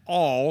at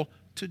all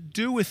to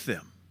do with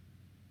them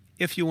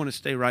if you want to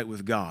stay right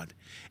with God.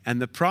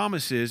 And the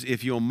promise is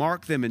if you'll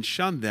mark them and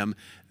shun them,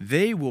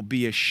 they will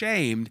be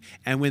ashamed.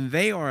 And when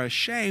they are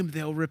ashamed,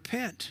 they'll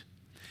repent.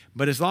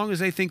 But as long as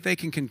they think they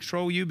can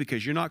control you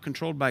because you're not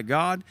controlled by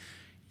God,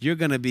 you're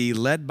going to be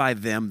led by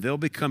them. They'll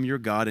become your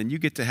God, and you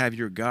get to have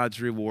your God's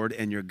reward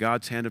and your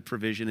God's hand of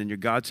provision and your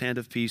God's hand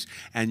of peace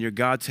and your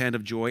God's hand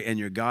of joy and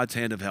your God's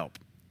hand of help.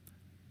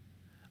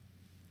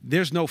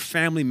 There's no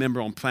family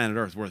member on planet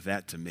Earth worth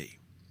that to me.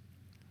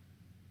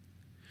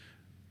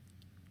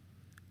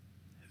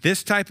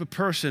 This type of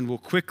person will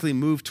quickly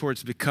move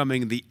towards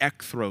becoming the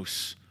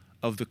ekthros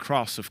of the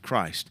cross of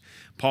Christ.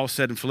 Paul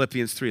said in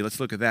Philippians 3, let's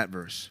look at that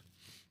verse.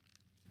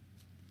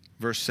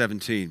 Verse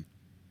 17.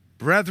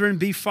 Brethren,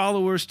 be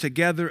followers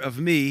together of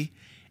me,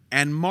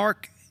 and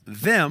mark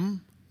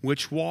them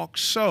which walk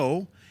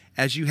so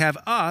as you have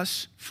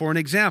us for an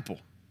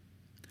example.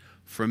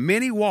 For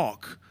many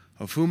walk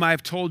of whom I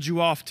have told you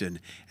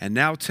often, and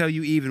now tell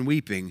you even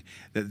weeping,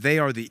 that they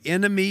are the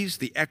enemies,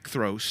 the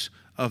ekthros,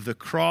 of the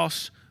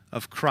cross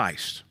of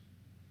Christ,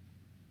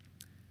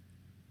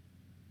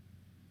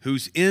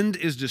 whose end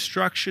is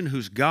destruction,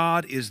 whose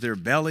God is their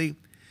belly,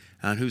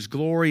 and whose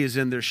glory is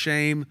in their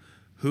shame,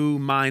 who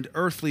mind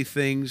earthly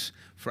things,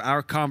 for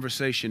our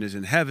conversation is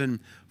in heaven,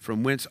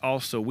 from whence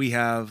also we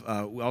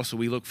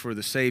look for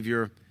the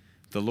Savior,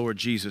 the Lord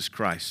Jesus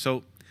Christ.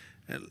 So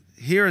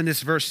here in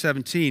this verse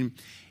 17,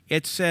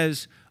 it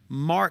says,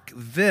 mark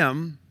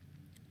them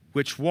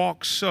which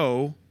walk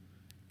so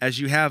as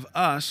you have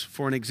us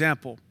for an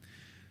example.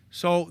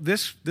 So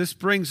this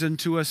brings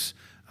into us,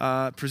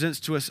 presents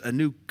to us a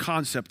new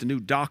concept, a new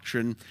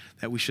doctrine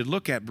that we should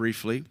look at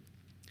briefly.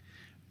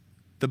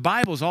 The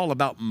Bible is all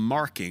about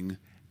marking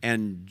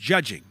and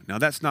judging. Now,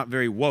 that's not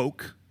very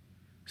woke.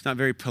 It's not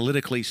very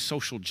politically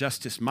social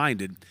justice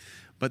minded.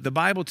 But the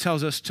Bible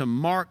tells us to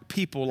mark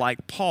people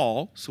like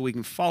Paul so we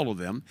can follow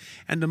them,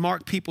 and to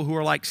mark people who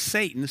are like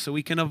Satan so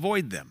we can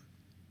avoid them.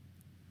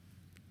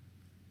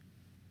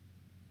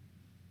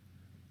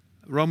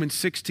 Romans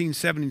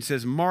 16:17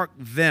 says, mark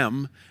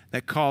them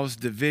that cause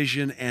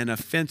division and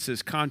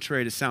offenses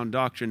contrary to sound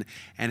doctrine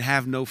and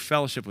have no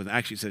fellowship with them.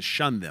 Actually, it says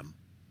shun them.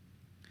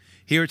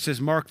 Here it says,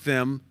 mark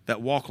them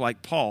that walk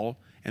like Paul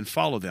and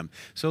follow them.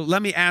 So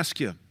let me ask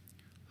you,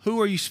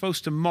 who are you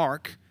supposed to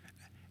mark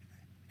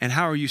and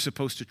how are you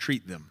supposed to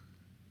treat them?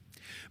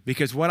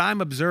 Because what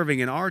I'm observing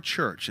in our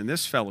church, in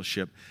this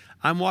fellowship,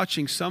 I'm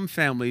watching some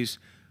families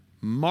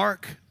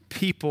mark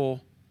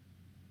people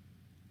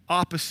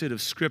opposite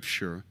of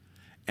Scripture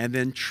and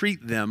then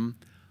treat them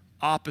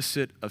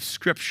opposite of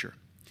Scripture.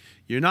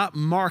 You're not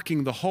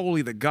marking the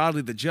holy, the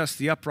godly, the just,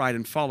 the upright,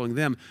 and following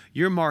them.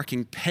 You're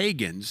marking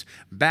pagans,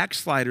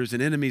 backsliders,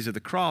 and enemies of the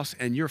cross,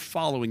 and you're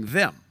following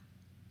them.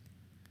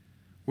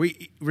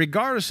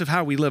 Regardless of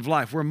how we live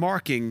life, we're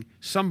marking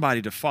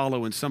somebody to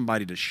follow and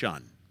somebody to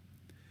shun.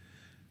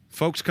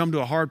 Folks come to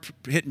a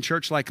hard-hitting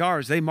church like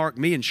ours, they mark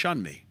me and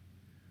shun me.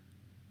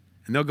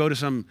 And they'll go to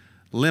some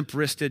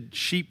limp-wristed,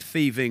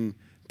 sheep-thieving,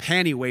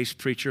 panty-waist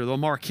preacher, they'll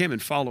mark him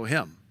and follow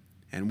him.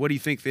 And what do you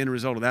think the end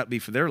result of that would be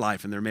for their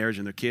life and their marriage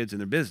and their kids and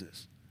their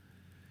business?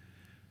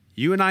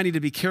 You and I need to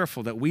be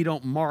careful that we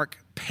don't mark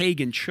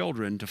pagan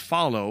children to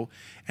follow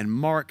and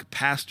mark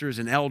pastors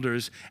and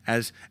elders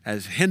as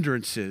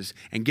hindrances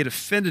and get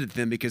offended at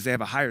them because they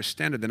have a higher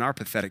standard than our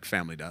pathetic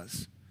family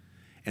does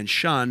and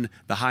shun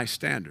the high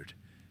standard.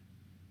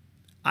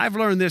 I've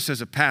learned this as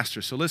a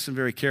pastor, so listen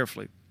very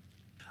carefully.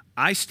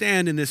 I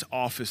stand in this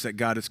office that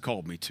God has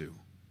called me to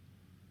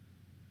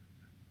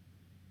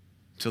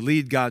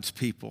lead God's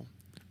people.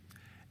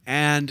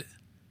 And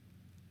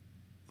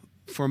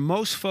for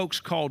most folks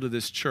called to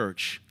this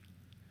church,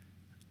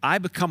 I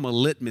become a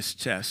litmus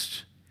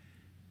test.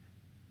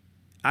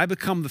 I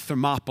become the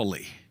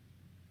Thermopylae,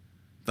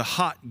 the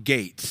hot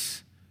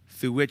gates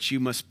through which you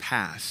must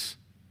pass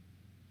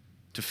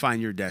to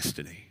find your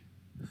destiny.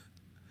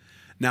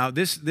 Now,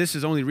 this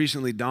has only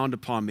recently dawned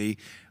upon me,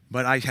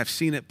 but I have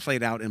seen it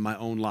played out in my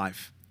own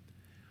life.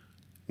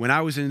 When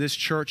I was in this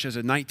church as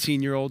a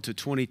 19-year-old to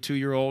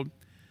 22-year-old,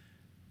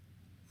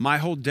 my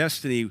whole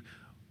destiny,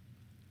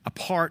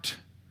 apart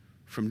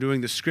from doing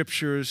the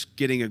scriptures,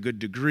 getting a good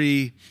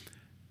degree,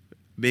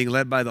 being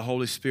led by the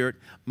Holy Spirit,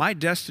 my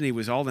destiny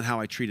was all in how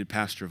I treated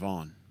Pastor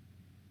Vaughn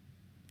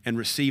and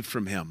received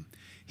from him.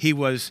 He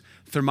was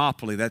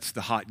Thermopylae, that's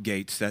the hot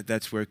gates,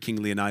 that's where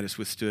King Leonidas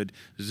withstood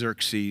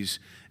Xerxes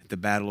at the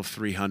Battle of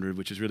 300,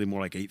 which is really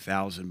more like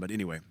 8,000, but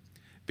anyway,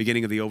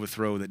 beginning of the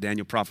overthrow that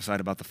Daniel prophesied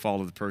about the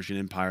fall of the Persian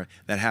Empire,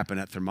 that happened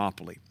at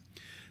Thermopylae.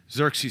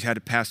 Xerxes had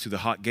to pass through the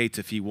hot gates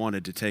if he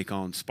wanted to take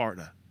on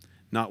Sparta,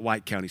 not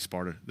White County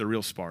Sparta, the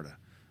real Sparta.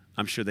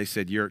 I'm sure they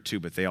said Yurt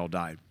too, but they all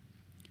died.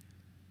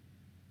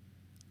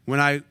 When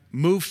I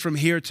moved from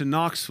here to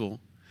Knoxville,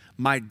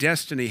 my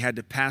destiny had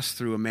to pass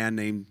through a man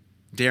named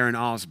Darren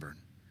Osborne.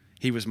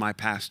 He was my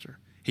pastor.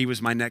 He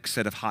was my next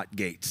set of hot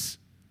gates.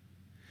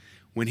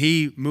 When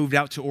he moved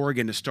out to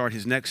Oregon to start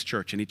his next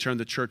church and he turned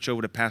the church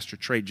over to Pastor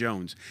Trey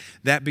Jones,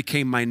 that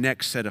became my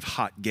next set of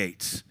hot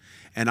gates.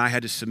 And I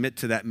had to submit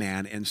to that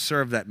man and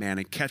serve that man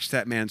and catch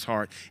that man's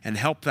heart and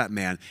help that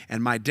man.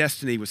 And my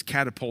destiny was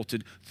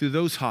catapulted through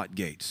those hot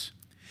gates.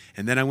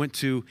 And then I went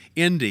to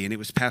Indy and it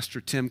was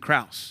Pastor Tim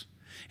Krause.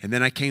 And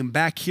then I came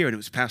back here and it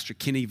was Pastor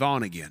Kenny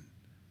Vaughn again.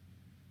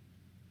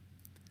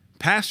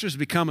 Pastors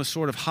become a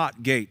sort of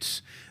hot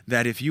gates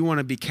that if you want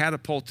to be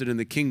catapulted in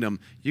the kingdom,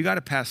 you got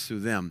to pass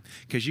through them.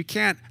 Because you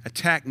can't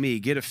attack me,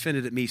 get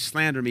offended at me,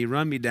 slander me,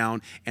 run me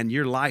down, and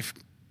your life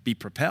be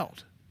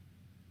propelled.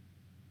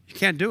 You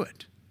can't do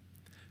it.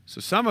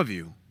 So some of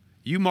you,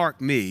 you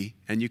mark me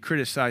and you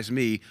criticize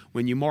me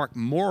when you mark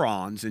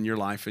morons in your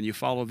life and you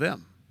follow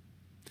them.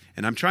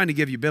 And I'm trying to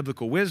give you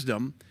biblical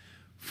wisdom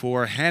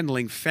for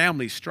handling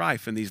family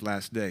strife in these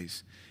last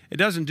days. It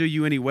doesn't do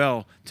you any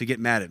well to get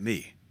mad at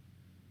me.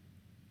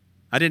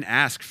 I didn't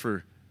ask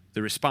for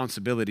the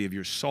responsibility of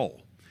your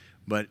soul,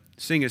 but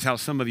seeing as how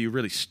some of you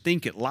really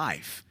stink at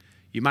life,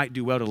 you might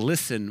do well to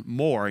listen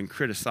more and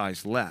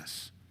criticize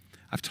less.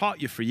 I've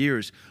taught you for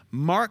years.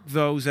 Mark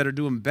those that are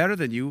doing better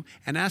than you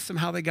and ask them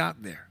how they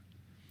got there.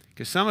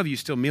 Because some of you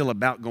still meal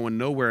about going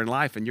nowhere in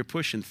life, and you're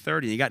pushing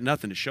 30 and you got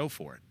nothing to show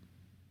for it.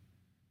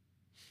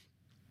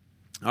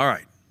 All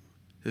right.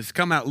 This has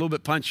come out a little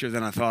bit punchier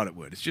than I thought it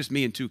would. It's just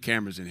me and 2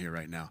 cameras in here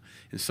right now,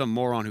 and some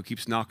moron who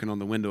keeps knocking on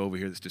the window over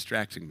here that's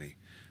distracting me.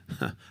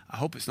 I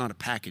hope it's not a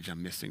package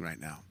I'm missing right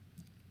now.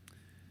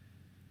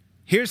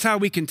 Here's how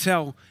we can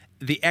tell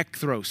the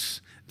ekthros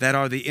that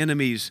are the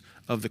enemies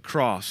of the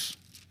cross.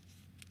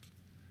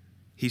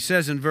 He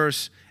says in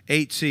verse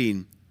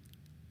 18,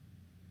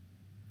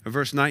 or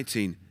verse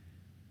 19,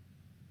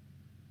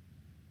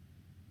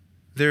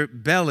 their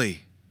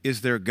belly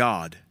is their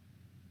God.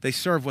 They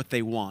serve what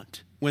they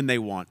want, when they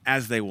want,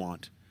 as they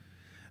want.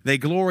 They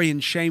glory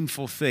in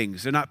shameful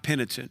things. They're not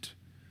penitent.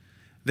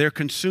 They're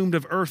consumed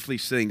of earthly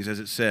things, as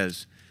it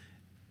says.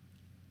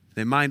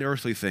 They mind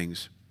earthly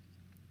things.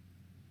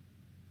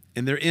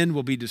 And their end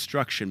will be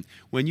destruction.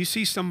 When you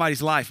see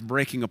somebody's life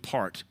breaking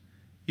apart,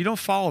 you don't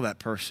follow that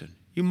person.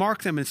 You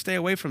mark them and stay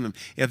away from them.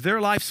 If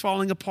their life's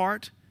falling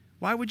apart,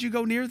 why would you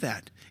go near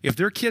that? If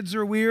their kids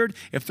are weird,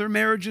 if their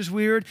marriage is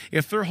weird,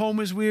 if their home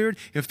is weird,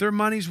 if their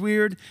money's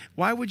weird,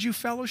 why would you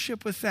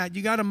fellowship with that?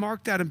 You got to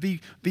mark that and be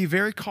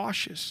very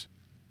cautious.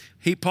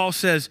 Paul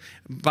says,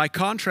 by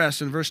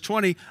contrast in verse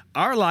 20,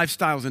 our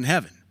lifestyle's in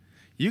heaven.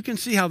 You can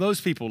see how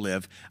those people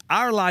live.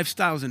 Our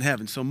lifestyle's in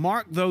heaven. So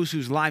mark those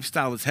whose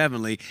lifestyle is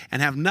heavenly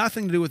and have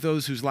nothing to do with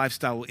those whose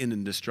lifestyle will end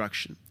in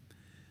destruction.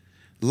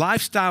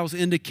 Lifestyles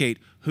indicate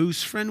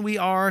whose friend we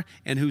are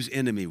and whose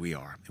enemy we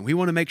are. And we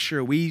want to make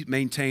sure we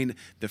maintain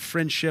the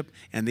friendship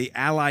and the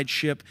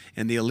alliedship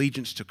and the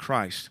allegiance to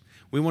Christ.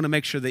 We want to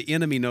make sure the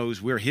enemy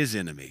knows we're his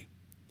enemy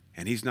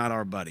and he's not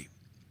our buddy.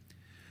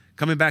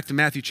 Coming back to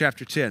Matthew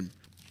chapter 10,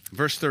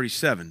 verse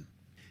 37.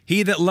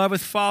 He that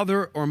loveth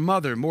father or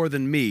mother more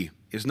than me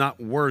is not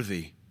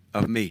worthy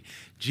of me.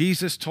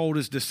 Jesus told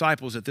his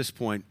disciples at this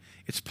point,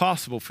 it's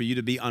possible for you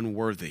to be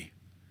unworthy.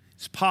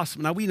 It's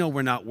possible. Now, we know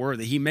we're not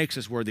worthy. He makes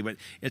us worthy, but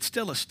it's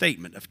still a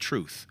statement of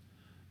truth.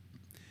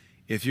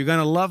 If you're going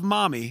to love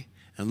mommy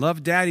and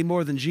love daddy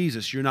more than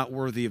Jesus, you're not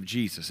worthy of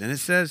Jesus. And it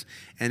says,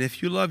 and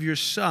if you love your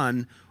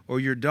son or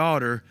your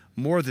daughter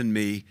more than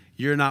me,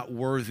 you're not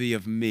worthy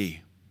of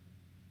me.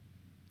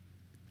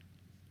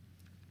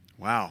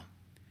 Wow.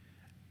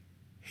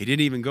 He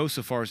didn't even go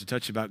so far as to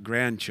touch about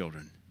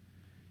grandchildren.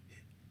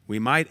 We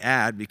might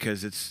add,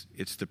 because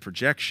it's the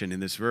projection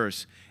in this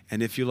verse,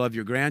 and if you love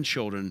your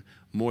grandchildren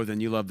more than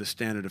you love the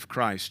standard of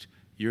Christ,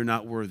 you're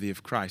not worthy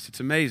of Christ. It's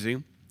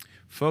amazing.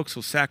 Folks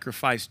will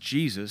sacrifice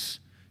Jesus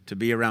to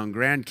be around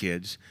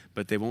grandkids,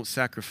 but they won't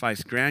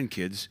sacrifice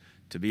grandkids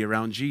to be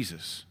around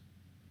Jesus.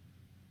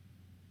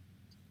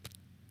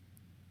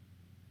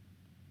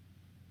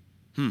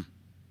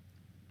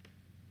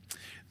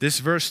 This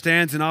verse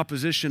stands in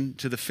opposition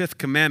to the 5th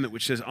commandment,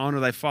 which says, honor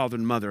thy father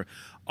and mother.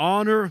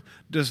 Honor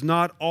does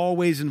not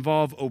always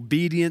involve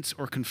obedience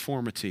or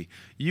conformity.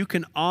 You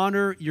can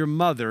honor your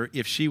mother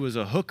if she was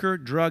a hooker,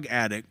 drug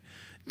addict,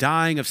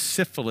 dying of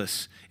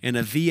syphilis in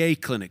a VA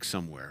clinic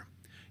somewhere.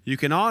 You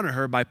can honor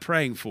her by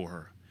praying for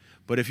her.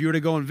 But if you were to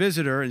go and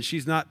visit her and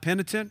she's not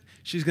penitent,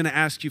 she's going to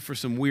ask you for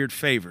some weird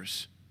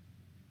favors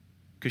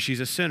because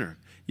she's a sinner.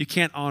 You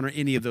can't honor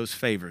any of those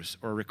favors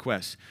or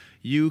requests.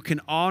 You can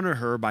honor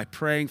her by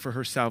praying for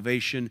her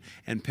salvation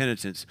and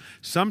penitence.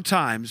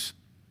 Sometimes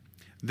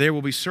there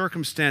will be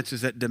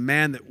circumstances that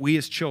demand that we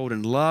as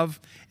children love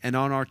and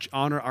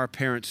honor our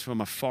parents from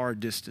a far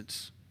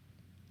distance.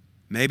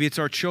 Maybe it's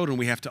our children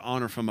we have to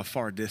honor from a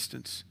far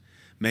distance.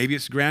 Maybe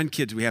it's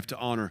grandkids we have to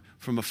honor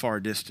from a far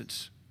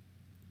distance.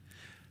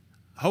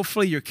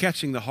 Hopefully you're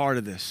catching the heart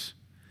of this.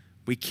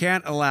 We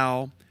can't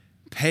allow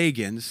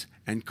pagans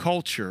and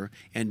culture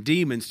and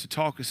demons to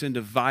talk us into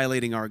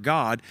violating our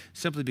God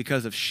simply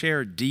because of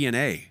shared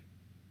DNA.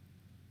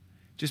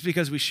 Just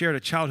because we shared a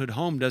childhood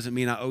home doesn't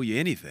mean I owe you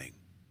anything.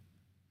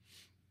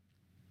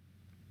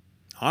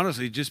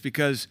 Honestly, just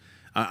because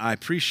I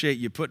appreciate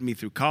you putting me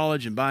through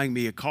college and buying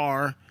me a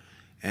car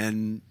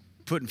and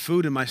putting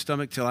food in my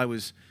stomach till I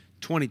was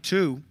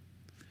 22,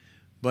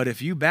 but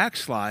if you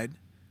backslide,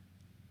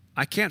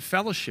 I can't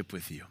fellowship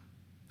with you.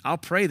 I'll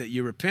pray that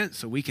you repent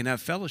so we can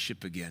have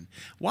fellowship again.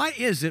 Why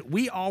is it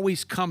we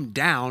always come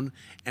down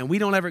and we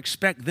don't ever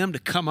expect them to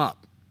come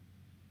up?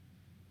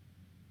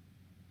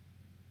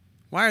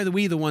 Why are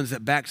we the ones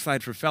that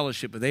backslide for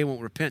fellowship, but they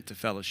won't repent to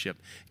fellowship?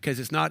 Because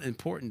it's not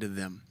important to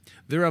them.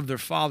 They're of their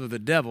father, the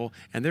devil,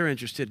 and they're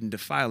interested in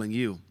defiling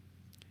you.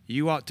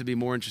 You ought to be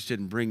more interested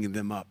in bringing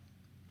them up.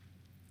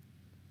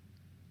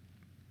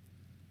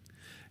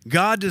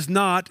 God does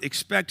not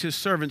expect his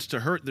servants to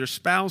hurt their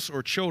spouse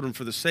or children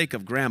for the sake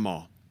of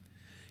grandma,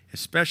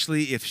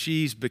 especially if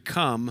she's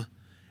become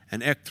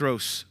an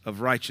ekthros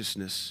of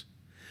righteousness.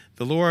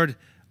 The Lord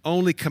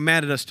only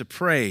commanded us to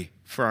pray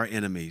for our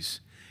enemies.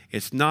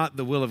 It's not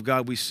the will of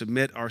God we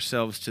submit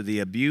ourselves to the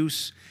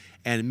abuse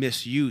and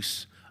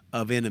misuse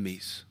of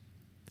enemies.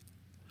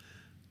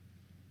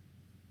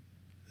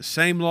 The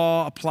same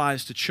law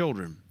applies to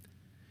children.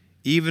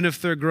 Even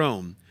if they're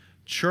grown,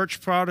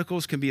 church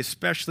prodigals can be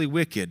especially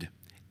wicked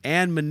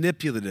and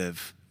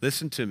manipulative.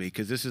 Listen to me,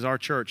 because this is our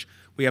church.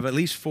 We have at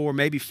least 4,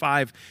 maybe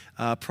 5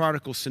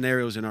 prodigal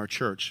scenarios in our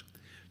church.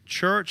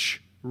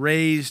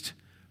 Church-raised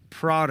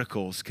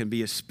prodigals can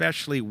be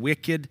especially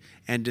wicked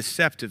and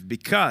deceptive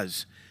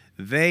because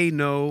they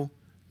know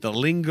the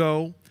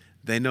lingo,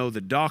 they know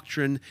the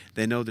doctrine,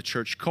 they know the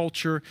church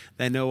culture,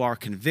 they know our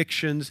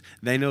convictions,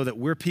 they know that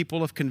we're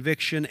people of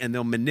conviction, and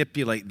they'll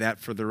manipulate that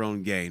for their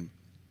own gain.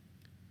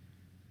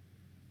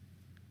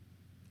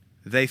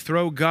 They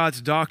throw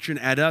God's doctrine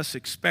at us,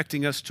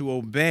 expecting us to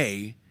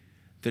obey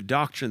the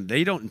doctrine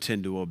they don't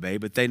intend to obey,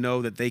 but they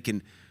know that they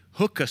can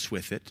hook us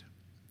with it.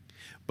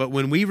 But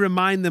when we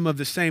remind them of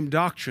the same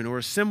doctrine or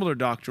a similar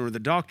doctrine or the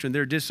doctrine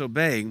they're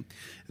disobeying,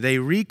 they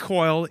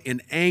recoil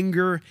in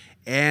anger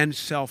and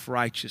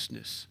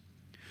self-righteousness.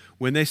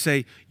 When they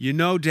say, you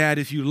know, Dad,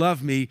 if you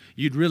love me,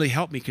 you'd really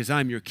help me because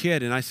I'm your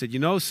kid. And I said, you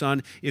know,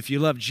 son, if you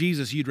love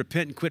Jesus, you'd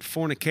repent and quit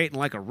fornicating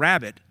like a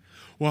rabbit.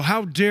 Well,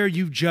 how dare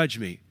you judge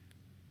me?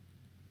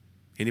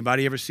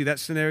 Anybody ever see that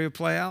scenario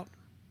play out?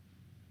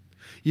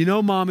 You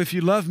know, Mom, if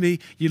you love me,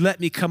 you let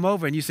me come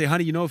over. And you say,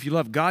 honey, you know, if you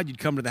love God, you'd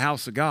come to the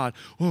house of God.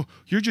 Oh,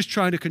 you're just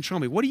trying to control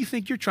me. What do you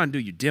think you're trying to do,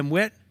 you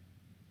dimwit?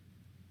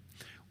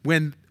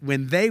 When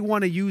they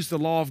want to use the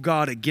law of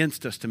God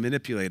against us to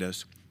manipulate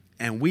us,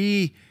 and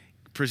we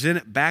present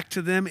it back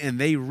to them and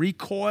they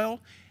recoil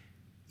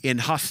in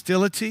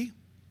hostility,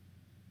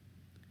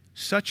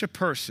 such a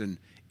person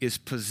is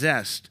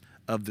possessed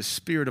of the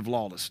spirit of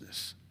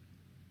lawlessness.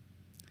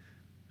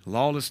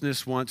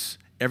 Lawlessness wants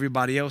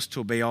everybody else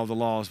to obey all the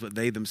laws, but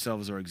they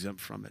themselves are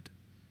exempt from it.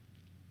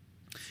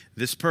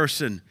 This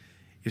person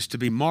is to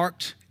be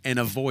marked and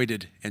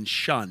avoided and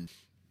shunned.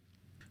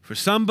 For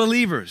some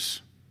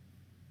believers,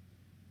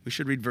 we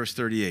should read verse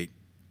 38.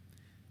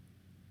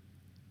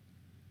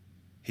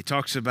 He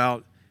talks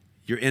about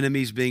your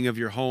enemies being of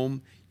your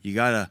home. You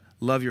got to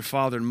love your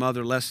father and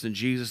mother less than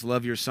Jesus.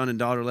 Love your son and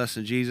daughter less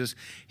than Jesus.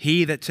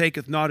 He that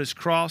taketh not his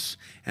cross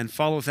and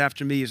followeth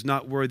after me is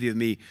not worthy of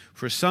me.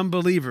 For some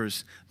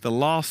believers, the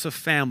loss of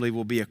family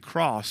will be a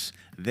cross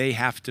they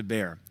have to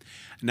bear.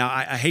 Now,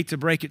 I hate to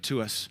break it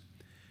to us.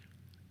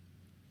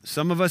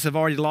 Some of us have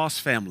already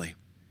lost family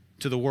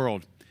to the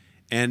world.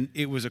 And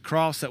it was a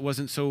cross that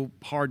wasn't so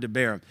hard to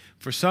bear.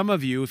 For some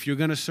of you, if you're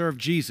going to serve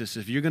Jesus,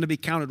 if you're going to be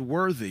counted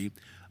worthy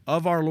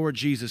of our Lord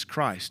Jesus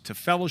Christ, to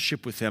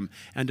fellowship with him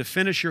and to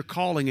finish your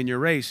calling in your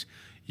race,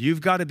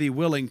 you've got to be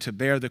willing to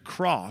bear the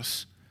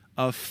cross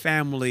of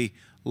family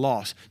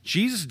loss.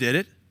 Jesus did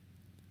it.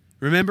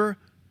 Remember?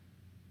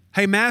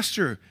 Hey,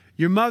 Master,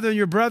 your mother and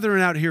your brother are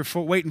out here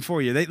waiting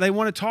for you. They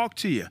want to talk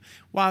to you.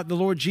 While the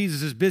Lord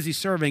Jesus is busy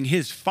serving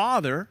his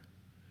Father.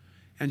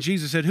 And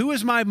Jesus said, who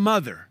is my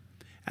mother?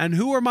 And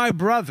who are my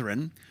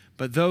brethren,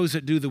 but those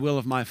that do the will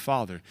of my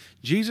Father?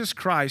 Jesus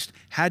Christ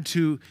had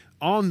to,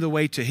 on the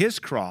way to his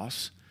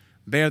cross,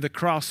 bear the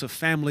cross of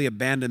family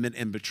abandonment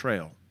and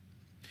betrayal.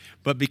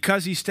 But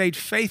because he stayed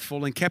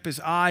faithful and kept his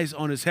eyes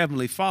on his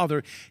heavenly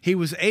Father, he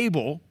was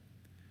able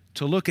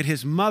to look at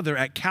his mother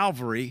at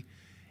Calvary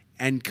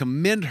and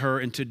commend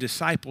her into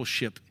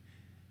discipleship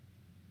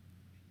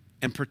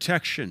and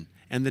protection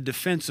and the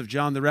defense of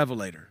John the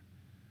Revelator.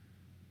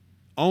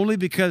 Only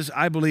because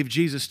I believe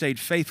Jesus stayed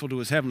faithful to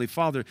his heavenly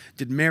Father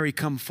did Mary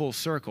come full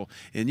circle.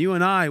 And you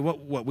and I,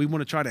 what we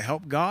want to try to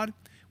help God,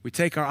 we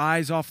take our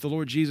eyes off the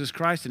Lord Jesus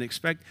Christ and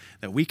expect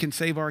that we can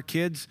save our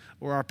kids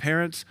or our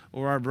parents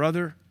or our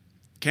brother.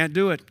 Can't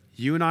do it.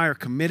 You and I are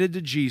committed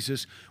to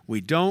Jesus. We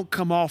don't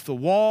come off the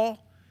wall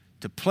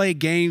to play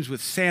games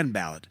with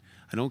Sanballat.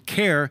 I don't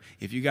care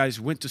if you guys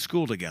went to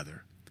school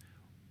together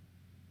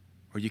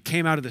or you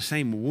came out of the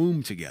same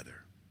womb together.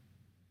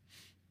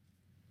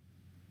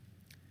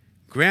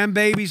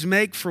 Grandbabies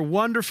make for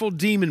wonderful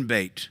demon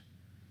bait,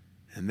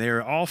 and they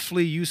are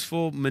awfully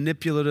useful,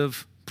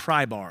 manipulative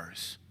pry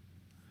bars.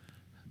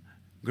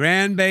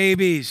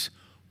 Grandbabies,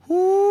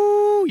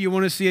 whoo, you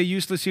want to see a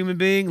useless human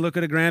being? Look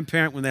at a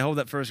grandparent when they hold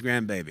that first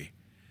grandbaby.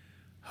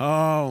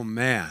 Oh,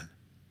 man.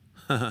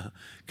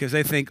 Because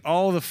they think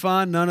all the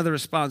fun, none of the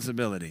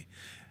responsibility.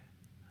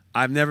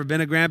 I've never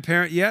been a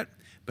grandparent yet,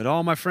 but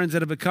all my friends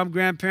that have become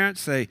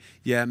grandparents say,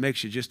 yeah, it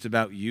makes you just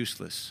about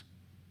useless.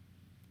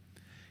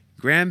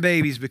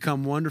 Grandbabies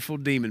become wonderful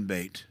demon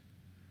bait.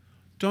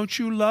 Don't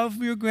you love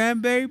your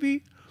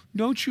grandbaby?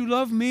 Don't you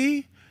love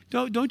me?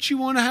 Don't you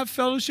want to have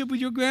fellowship with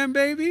your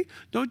grandbaby?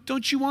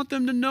 Don't you want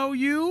them to know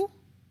you?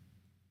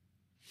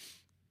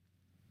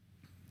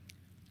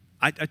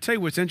 I tell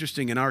you what's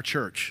interesting in our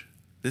church.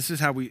 This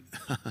is how we,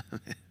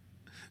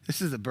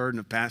 this is the burden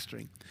of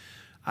pastoring.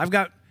 I've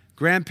got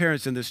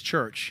grandparents in this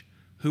church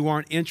who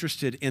aren't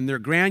interested in their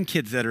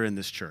grandkids that are in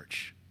this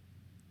church.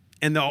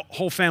 And the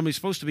whole family's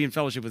supposed to be in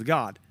fellowship with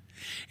God.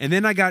 And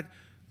then I got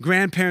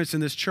grandparents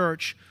in this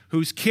church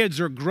whose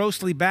kids are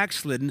grossly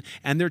backslidden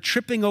and they're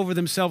tripping over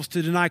themselves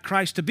to deny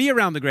Christ to be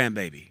around the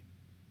grandbaby.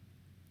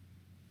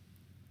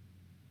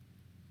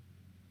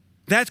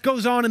 That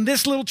goes on in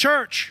this little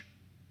church.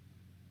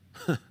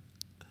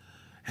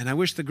 And I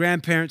wish the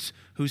grandparents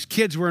whose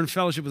kids were in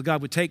fellowship with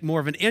God would take more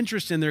of an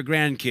interest in their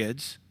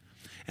grandkids,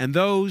 and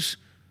those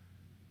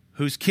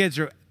whose kids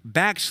are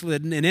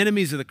backslidden and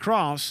enemies of the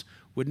cross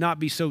would not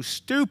be so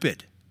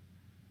stupid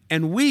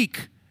and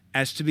weak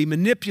as to be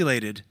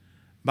manipulated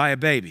by a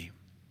baby.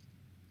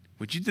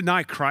 Would you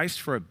deny Christ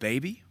for a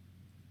baby?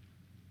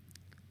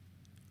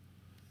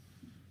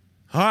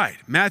 All right,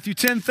 Matthew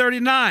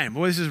 10:39.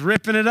 Boy, this is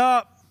ripping it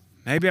up.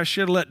 Maybe I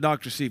should have let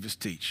Dr. Cephas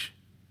teach.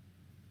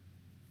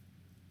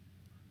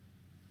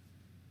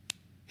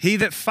 He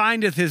that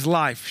findeth his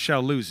life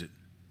shall lose it.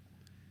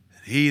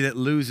 He that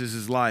loses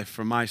his life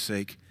for my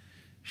sake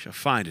shall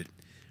find it.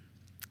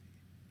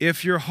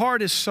 If your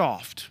heart is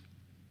soft,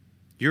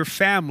 your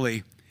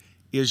family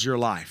is your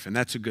life, and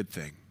that's a good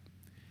thing.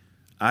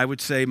 I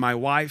would say my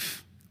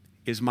wife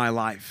is my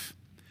life.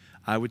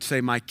 I would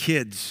say my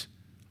kids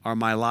are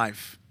my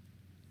life.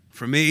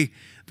 For me,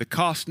 the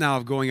cost now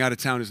of going out of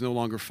town is no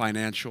longer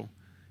financial.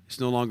 It's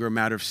no longer a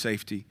matter of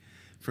safety.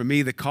 For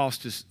me, the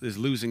cost is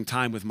losing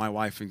time with my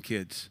wife and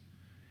kids,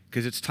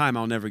 because it's time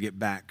I'll never get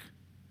back.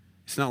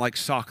 It's not like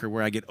soccer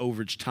where I get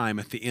overage time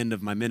at the end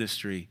of my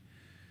ministry.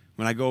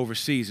 When I go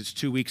overseas, it's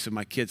 2 weeks of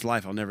my kid's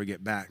life I'll never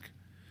get back.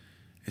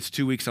 It's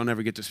 2 weeks I'll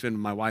never get to spend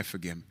with my wife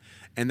again.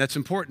 And that's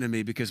important to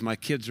me because my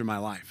kids are my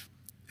life,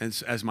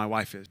 as my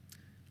wife is.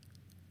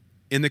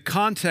 In the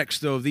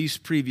context, though, of these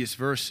previous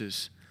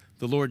verses,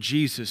 the Lord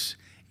Jesus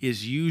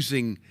is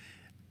using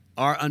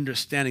our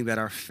understanding that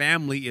our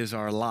family is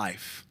our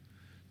life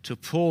to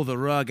pull the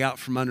rug out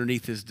from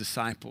underneath his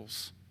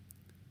disciples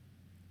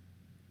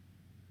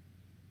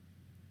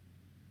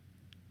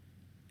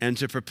and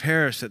to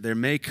prepare us that there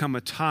may come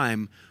a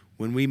time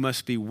when we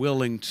must be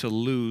willing to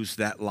lose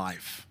that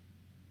life.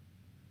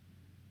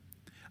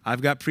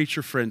 I've got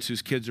preacher friends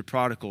whose kids are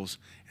prodigals,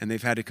 and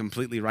they've had to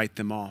completely write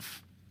them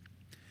off.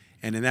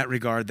 And in that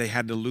regard, they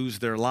had to lose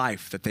their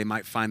life that they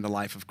might find the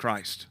life of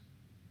Christ.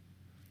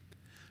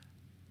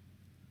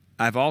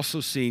 I've also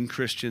seen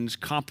Christians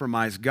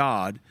compromise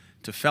God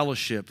to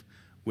fellowship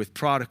with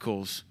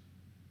prodigals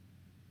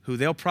who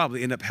they'll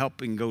probably end up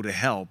helping go to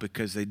hell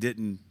because they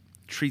didn't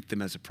treat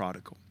them as a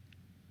prodigal.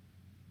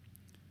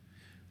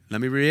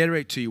 Let me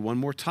reiterate to you one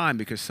more time,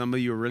 because some of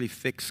you are really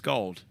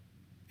thick-skulled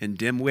and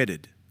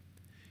dim-witted.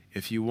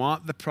 If you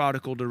want the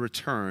prodigal to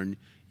return,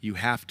 you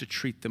have to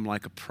treat them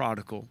like a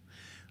prodigal.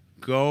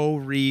 Go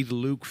read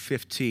Luke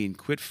 15.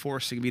 Quit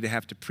forcing me to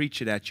have to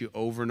preach it at you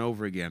over and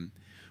over again.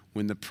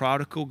 When the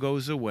prodigal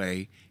goes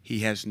away, he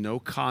has no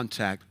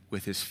contact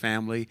with his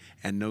family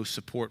and no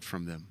support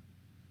from them.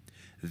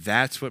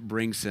 That's what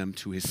brings them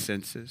to his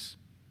senses.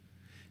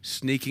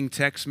 Sneaking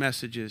text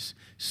messages,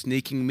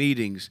 sneaking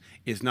meetings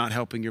is not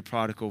helping your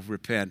prodigal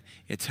repent.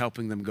 It's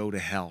helping them go to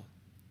hell,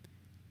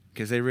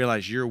 because they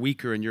realize you're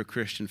weaker in your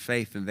Christian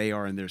faith than they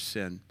are in their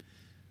sin.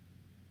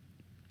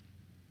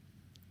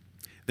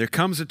 There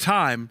comes a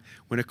time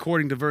when,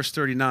 according to verse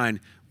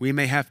 39, we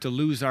may have to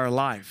lose our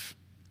life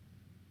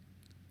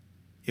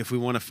if we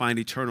want to find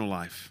eternal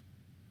life.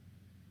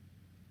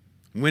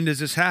 When does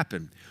this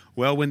happen?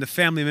 Well, when the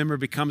family member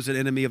becomes an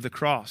enemy of the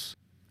cross.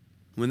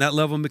 When that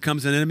loved one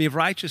becomes an enemy of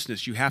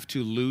righteousness, you have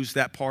to lose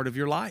that part of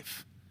your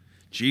life.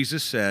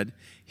 Jesus said,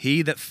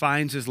 "He that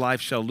finds his life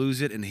shall lose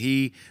it, and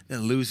he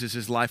that loses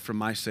his life for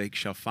my sake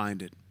shall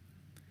find it."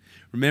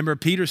 Remember,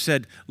 Peter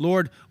said,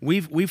 "Lord,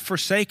 we've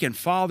forsaken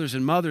fathers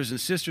and mothers and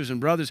sisters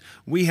and brothers.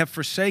 We have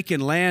forsaken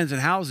lands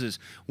and houses.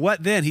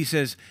 What then?" He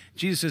says,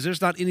 Jesus says,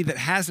 "There's not any that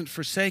hasn't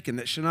forsaken,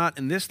 that shall not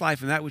in this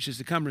life and that which is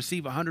to come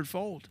receive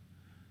 100-fold."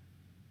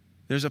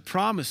 There's a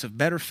promise of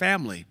better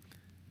family.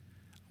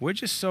 We're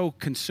just so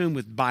consumed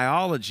with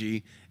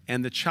biology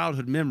and the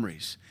childhood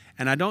memories.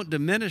 And I don't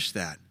diminish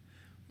that,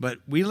 but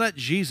we let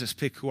Jesus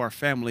pick who our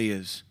family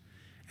is.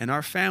 And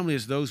our family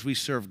is those we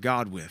serve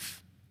God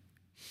with.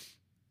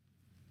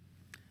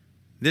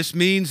 This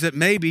means that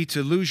maybe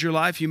to lose your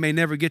life, you may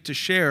never get to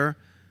share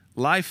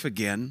life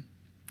again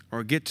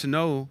or get to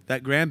know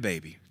that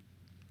grandbaby.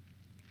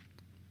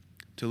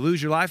 To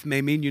lose your life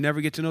may mean you never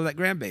get to know that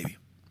grandbaby.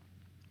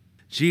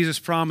 Jesus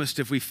promised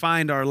if we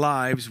find our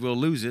lives, we'll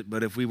lose it,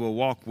 but if we will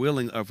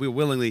if we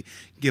willingly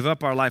give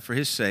up our life for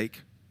his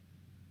sake,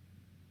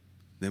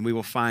 then we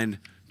will find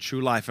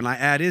true life. And I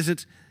add,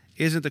 isn't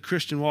the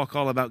Christian walk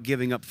all about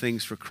giving up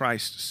things for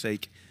Christ's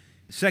sake?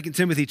 2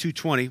 Timothy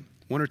 2:20,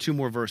 one or two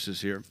more verses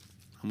here.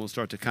 I'm going to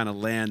start to kind of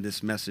land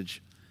this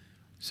message.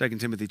 2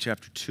 Timothy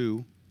chapter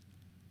 2,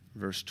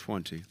 verse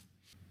 20.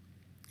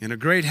 "In a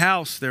great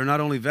house there are not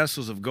only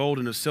vessels of gold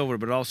and of silver,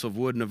 but also of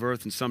wood and of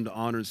earth, and some to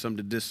honor and some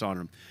to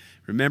dishonor."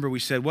 Remember, we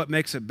said, what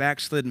makes a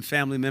backslidden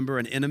family member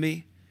an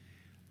enemy?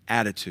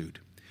 Attitude.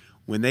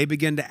 When they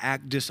begin to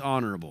act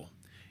dishonorable,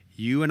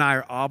 you and I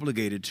are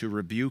obligated to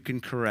rebuke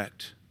and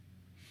correct.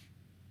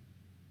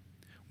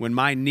 When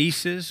my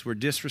nieces were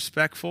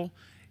disrespectful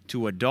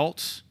to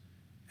adults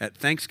at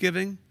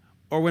Thanksgiving,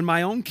 or when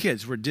my own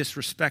kids were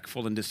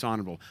disrespectful and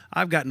dishonorable,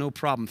 I've got no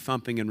problem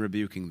thumping and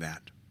rebuking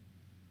that.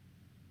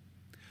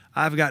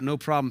 I've got no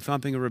problem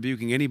thumping or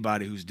rebuking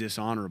anybody who's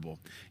dishonorable.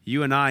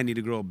 You and I need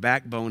to grow a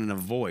backbone and a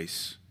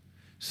voice.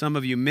 Some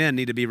of you men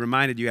need to be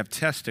reminded you have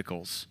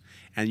testicles,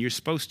 and you're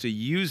supposed to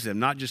use them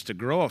not just to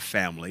grow a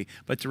family,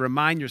 but to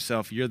remind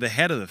yourself you're the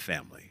head of the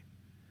family.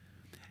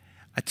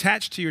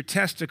 Attached to your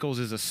testicles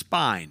is a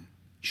spine.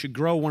 You should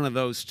grow one of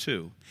those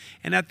too.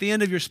 And at the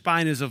end of your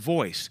spine is a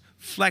voice.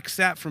 Flex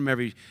that from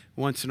every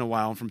once in a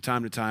while, from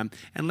time to time,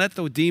 and let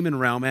the demon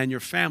realm and your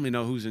family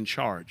know who's in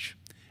charge.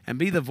 And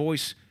be the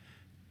voice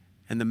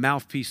and the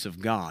mouthpiece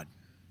of God.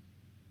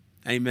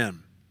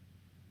 Amen.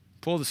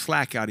 Pull the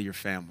slack out of your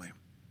family.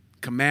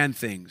 Command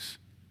things.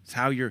 It's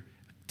how you're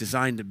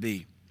designed to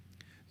be.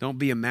 Don't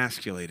be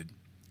emasculated.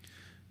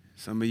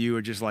 Some of you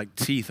are just like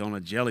teeth on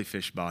a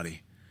jellyfish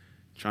body,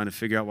 trying to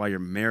figure out why your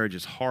marriage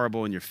is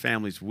horrible and your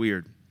family's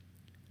weird.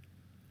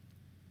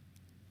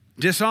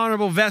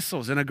 Dishonorable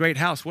vessels in a great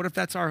house. What if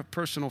that's our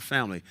personal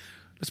family?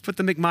 Let's put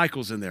the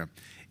McMichaels in there.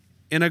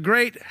 In a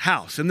great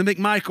house, in the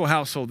McMichael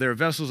household, there are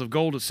vessels of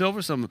gold and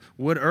silver, some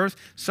wood, earth,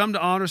 some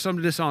to honor, some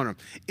to dishonor.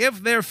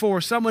 If therefore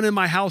someone in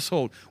my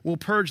household will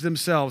purge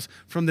themselves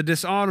from the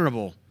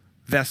dishonorable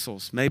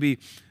vessels, maybe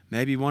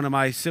one of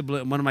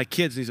my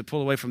kids needs to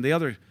pull away from the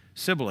other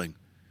sibling.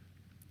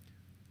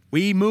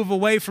 We move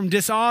away from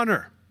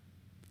dishonor.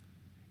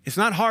 It's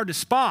not hard to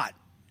spot.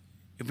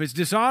 If it's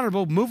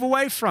dishonorable, move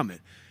away from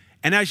it.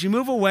 And as you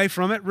move away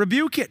from it,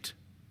 rebuke it.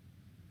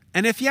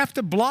 And if you have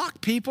to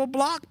block people,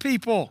 block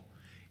people.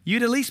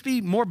 You'd at least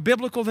be more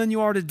biblical than you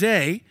are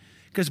today,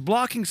 because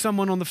blocking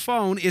someone on the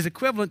phone is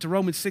equivalent to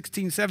Romans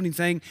 16:17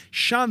 saying,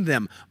 shun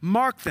them,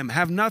 mark them,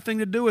 have nothing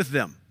to do with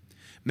them.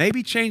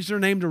 Maybe change their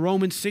name to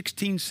Romans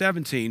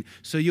 16:17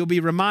 so you'll be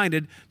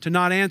reminded to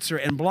not answer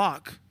and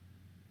block.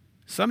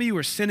 Some of you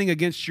are sinning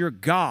against your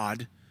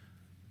God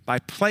by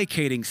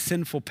placating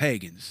sinful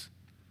pagans.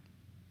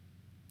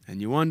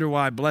 And you wonder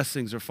why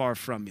blessings are far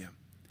from you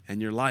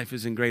and your life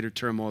is in greater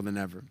turmoil than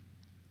ever.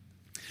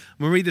 I'm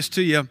going to read this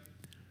to you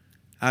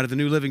out of the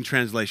New Living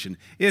Translation.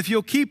 If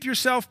you'll keep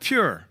yourself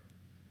pure,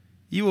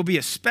 you will be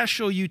a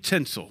special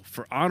utensil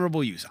for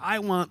honorable use. I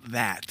want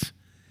that.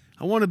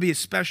 I want to be a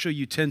special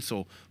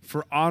utensil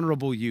for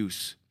honorable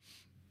use.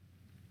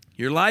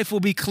 Your life will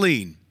be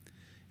clean,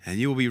 and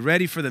you will be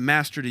ready for the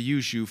master to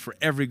use you for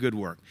every good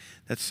work.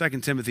 That's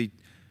 2 Timothy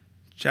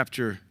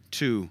chapter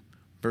 2,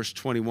 verse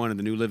 21 in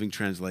the New Living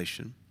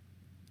Translation.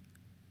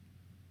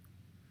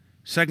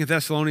 2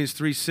 Thessalonians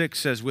 3:6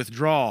 says,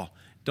 withdraw,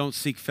 don't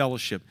seek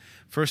fellowship.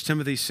 1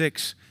 Timothy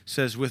 6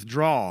 says,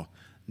 withdraw,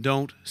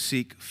 don't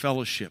seek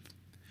fellowship.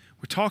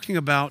 We're talking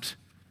about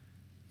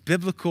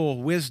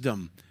biblical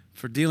wisdom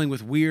for dealing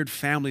with weird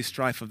family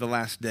strife of the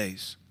last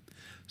days.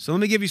 So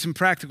let me give you some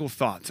practical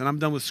thoughts, and I'm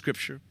done with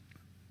Scripture.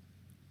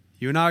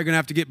 You and I are going to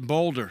have to get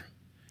bolder.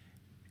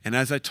 And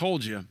as I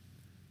told you,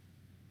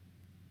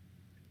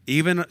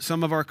 even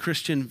some of our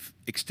Christian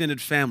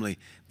extended family,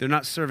 they're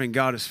not serving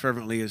God as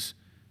fervently as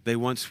they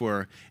once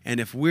were. And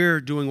if we're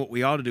doing what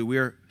we ought to do,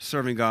 we're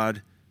serving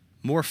God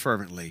more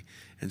fervently.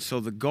 And so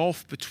the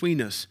gulf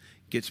between us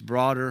gets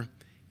broader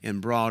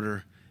and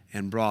broader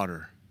and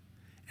broader.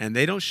 And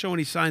they don't show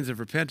any signs of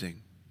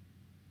repenting.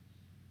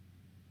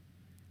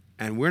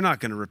 And we're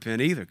not going to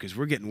repent either because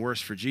we're getting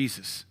worse for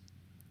Jesus.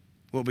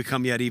 We'll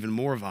become yet even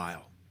more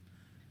vile.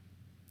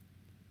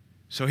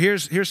 So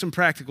here's some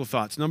practical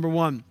thoughts. Number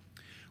one,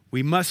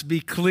 we must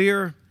be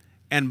clear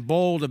and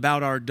bold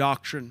about our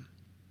doctrine,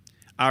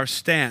 our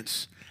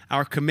stance,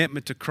 our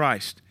commitment to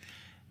Christ,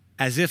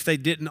 as if they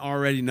didn't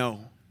already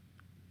know.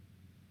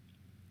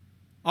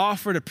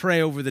 Offer to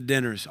pray over the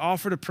dinners.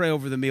 Offer to pray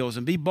over the meals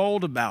and be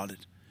bold about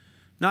it.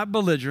 Not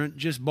belligerent,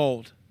 just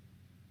bold.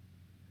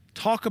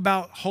 Talk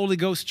about Holy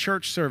Ghost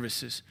church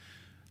services.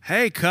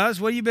 Hey,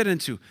 cuz, what have you been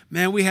into?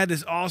 Man, we had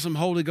this awesome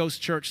Holy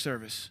Ghost church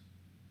service.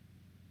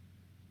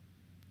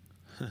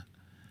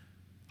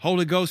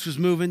 Holy Ghost was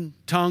moving.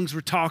 Tongues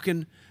were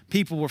talking.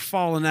 People were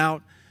falling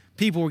out.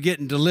 People were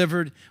getting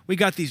delivered. We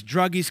got these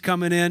druggies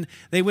coming in.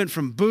 They went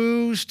from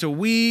booze to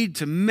weed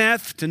to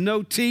meth to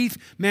no teeth.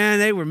 Man,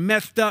 they were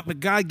messed up, but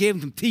God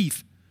gave them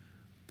teeth.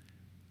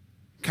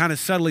 Kind of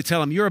subtly tell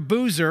them, you're a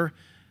boozer.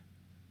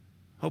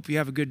 Hope you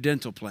have a good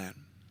dental plan.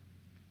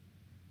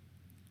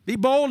 Be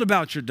bold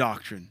about your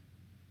doctrine.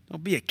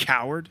 Don't be a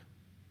coward.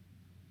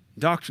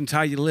 Doctrine's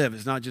how you live.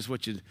 It's not just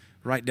what you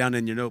write down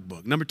in your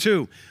notebook. Number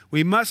two,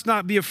 we must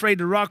not be afraid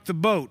to rock the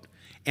boat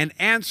and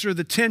answer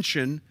the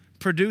tension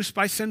produced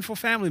by sinful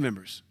family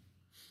members.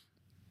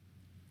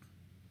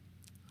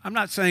 I'm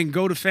not saying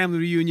go to family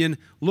reunion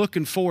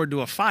looking forward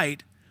to a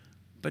fight,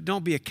 but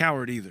don't be a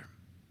coward either.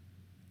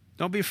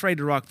 Don't be afraid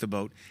to rock the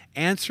boat.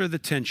 Answer the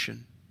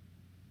tension.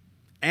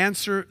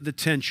 Answer the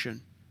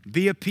tension.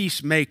 Be a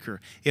peacemaker.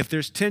 If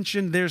there's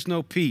tension, there's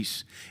no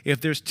peace.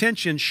 If there's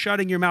tension,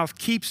 shutting your mouth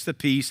keeps the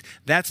peace.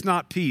 That's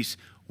not peace.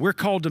 We're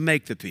called to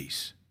make the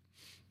peace.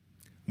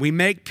 We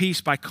make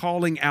peace by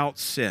calling out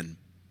sin.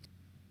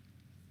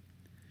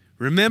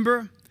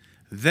 Remember,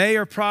 they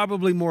are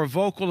probably more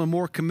vocal and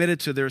more committed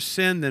to their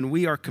sin than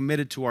we are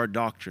committed to our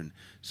doctrine.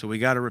 So we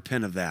got to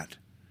repent of that.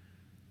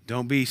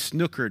 Don't be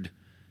snookered.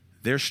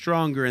 They're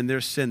stronger in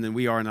their sin than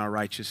we are in our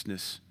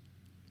righteousness.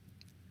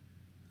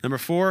 Number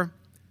four,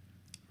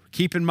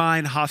 keep in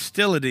mind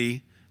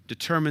hostility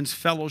determines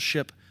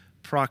fellowship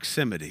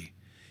proximity.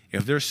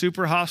 If they're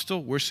super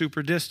hostile, we're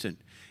super distant.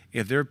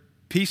 If they're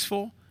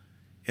peaceful,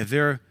 if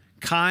they're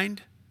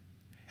kind,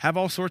 Have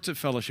all sorts of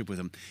fellowship with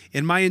them.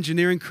 In my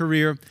engineering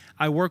career,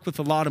 I worked with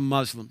a lot of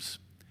Muslims.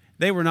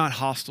 They were not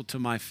hostile to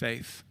my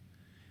faith.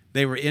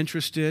 They were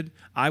interested.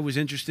 I was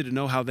interested to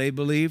know how they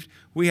believed.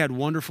 We had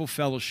wonderful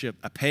fellowship,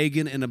 a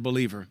pagan and a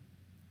believer.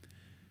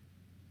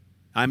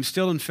 I'm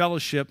still in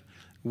fellowship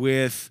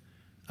with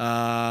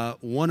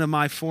one of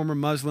my former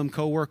Muslim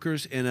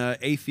coworkers and an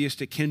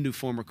atheistic Hindu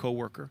former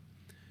coworker.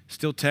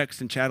 Still text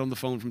and chat on the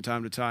phone from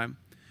time to time.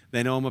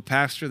 They know I'm a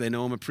pastor. They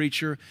know I'm a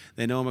preacher.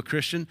 They know I'm a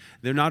Christian.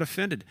 They're not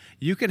offended.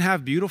 You can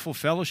have beautiful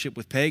fellowship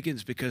with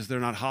pagans because they're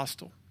not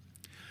hostile.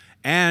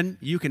 And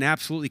you can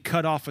absolutely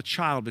cut off a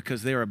child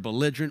because they're a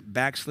belligerent,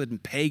 backslidden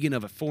pagan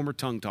of a former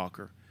tongue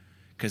talker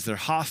because they're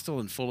hostile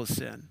and full of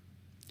sin.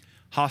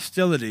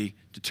 Hostility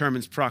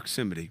determines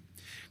proximity.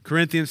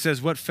 Corinthians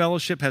says, what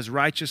fellowship has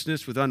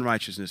righteousness with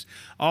unrighteousness?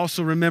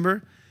 Also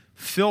remember,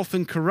 filth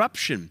and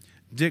corruption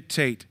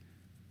dictate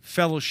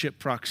fellowship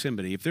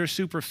proximity. If they're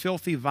super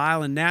filthy,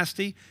 vile, and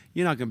nasty,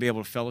 you're not going to be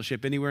able to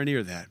fellowship anywhere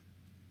near that.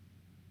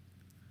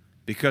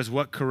 Because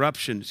what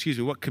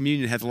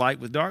communion hath light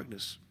with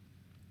darkness?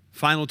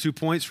 Final 2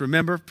 points.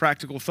 Remember,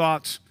 practical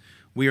thoughts.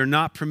 We are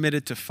not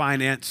permitted to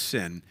finance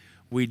sin.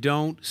 We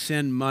don't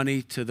send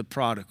money to the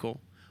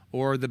prodigal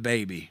or the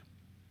baby.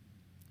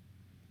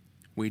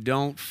 We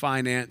don't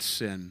finance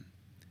sin.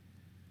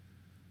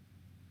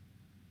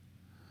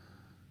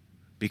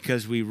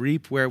 Because we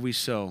reap where we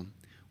sow.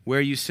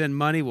 Where you send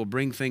money will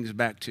bring things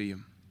back to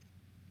you.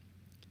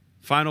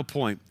 Final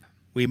point.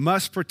 We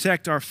must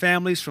protect our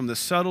families from the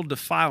subtle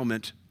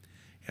defilement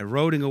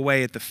eroding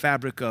away at the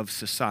fabric of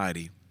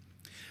society.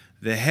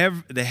 The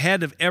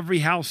head of every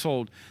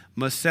household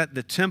must set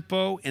the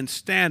tempo and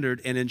standard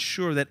and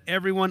ensure that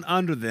everyone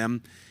under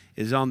them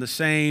is on the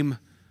same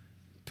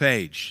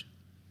page.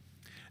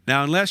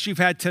 Now, unless you've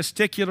had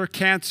testicular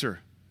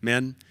cancer,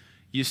 men,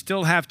 you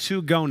still have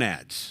 2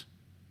 gonads.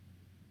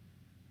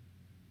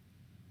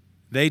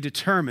 They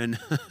determine,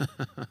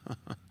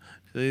 at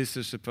least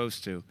they're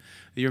supposed to,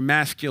 your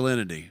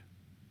masculinity.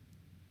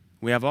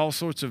 We have all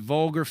sorts of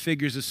vulgar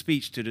figures of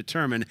speech to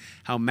determine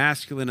how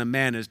masculine a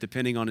man is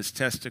depending on his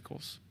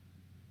testicles.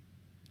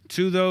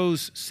 To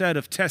those set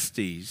of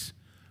testes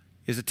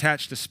is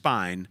attached a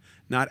spine,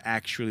 not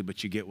actually,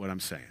 but you get what I'm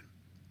saying.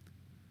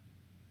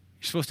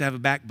 You're supposed to have a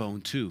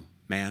backbone too,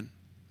 man.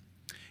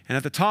 And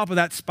at the top of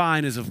that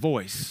spine is a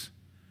voice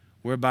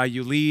whereby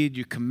you lead,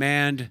 you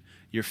command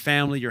your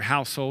family, your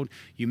household.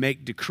 You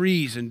make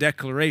decrees and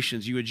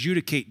declarations. You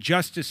adjudicate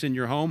justice in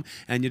your home,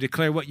 and you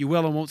declare what you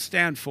will and won't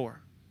stand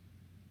for.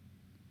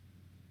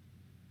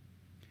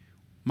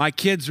 My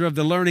kids are of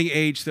the learning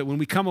age that when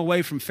we come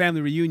away from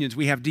family reunions,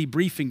 we have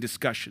debriefing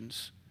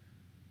discussions.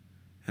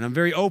 And I'm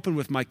very open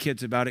with my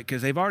kids about it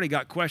because they've already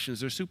got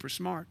questions. They're super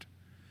smart.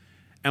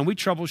 And we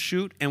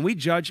troubleshoot and we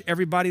judge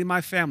everybody in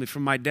my family,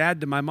 from my dad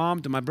to my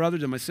mom to my brother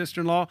to my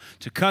sister-in-law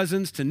to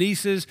cousins to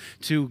nieces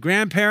to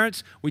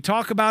grandparents. We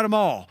talk about them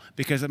all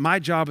because my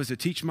job is to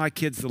teach my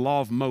kids the law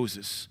of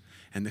Moses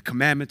and the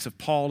commandments of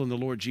Paul and the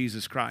Lord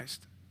Jesus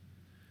Christ.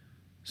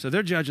 So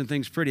they're judging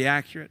things pretty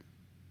accurate.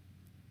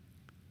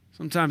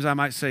 Sometimes I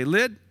might say,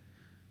 Lyd,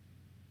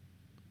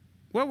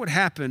 what would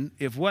happen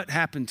if what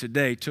happened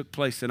today took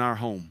place in our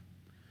home?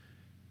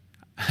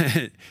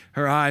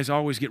 Her eyes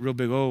always get real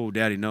big. Oh,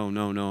 Daddy, no.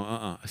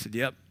 I said,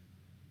 yep.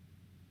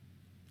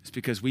 It's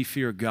because we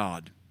fear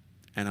God.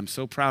 And I'm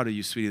so proud of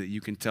you, sweetie, that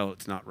you can tell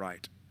it's not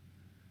right.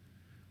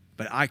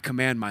 But I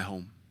command my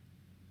home.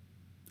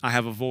 I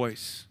have a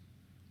voice.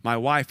 My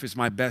wife is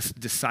my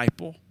best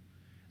disciple.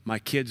 My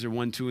kids are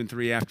 1, 2, and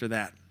 3 after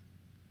that.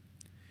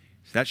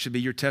 So that should be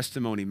your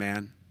testimony,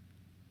 man.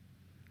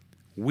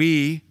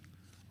 We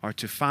are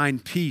to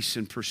find peace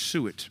and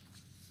pursue it.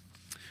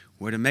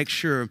 We're to make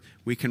sure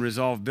we can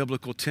resolve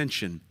biblical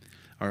tension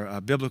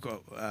or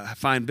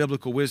find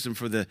biblical wisdom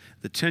for the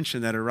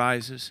tension that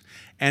arises.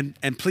 And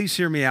please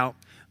hear me out.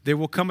 There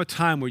will come a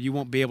time where you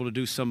won't be able to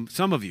do some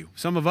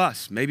of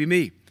us, maybe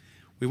me.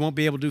 We won't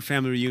be able to do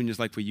family reunions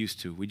like we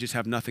used to. We just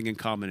have nothing in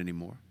common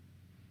anymore.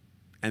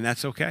 And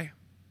that's okay.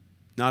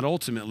 Not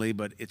ultimately,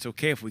 but it's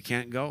okay if we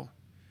can't go.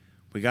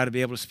 We got to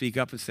be able to speak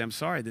up and say, I'm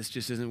sorry, this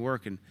just isn't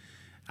working.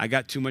 I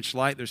got too much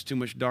light, there's too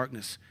much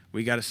darkness.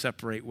 We got to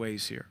separate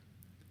ways here.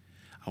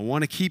 I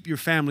want to keep your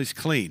families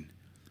clean.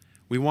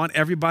 We want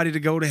everybody to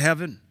go to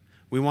heaven.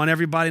 We want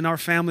everybody in our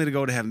family to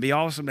go to heaven. It'd be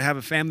awesome to have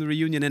a family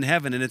reunion in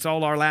heaven, and it's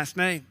all our last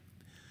name.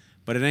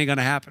 But it ain't going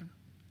to happen.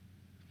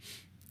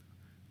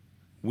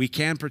 We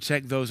can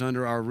protect those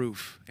under our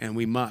roof, and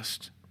we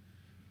must.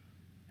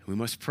 We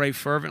must pray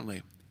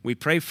fervently. We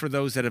pray for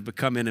those that have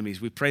become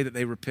enemies. We pray that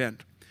they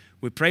repent.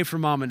 We pray for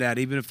mom and dad,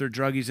 even if they're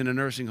druggies in a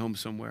nursing home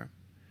somewhere.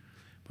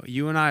 But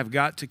you and I have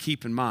got to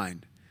keep in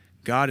mind,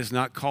 God has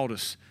not called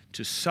us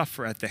to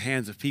suffer at the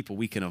hands of people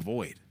we can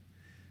avoid.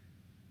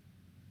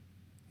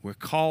 We're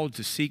called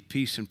to seek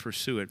peace and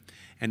pursue it.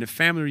 And if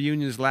family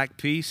reunions lack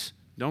peace,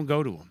 don't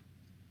go to them.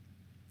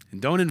 And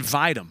don't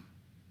invite them.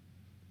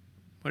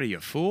 What are you,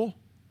 a fool?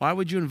 Why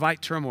would you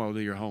invite turmoil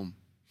to your home?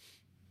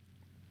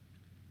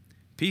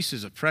 Peace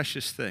is a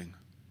precious thing.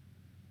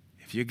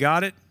 If you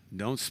got it,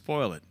 don't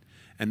spoil it.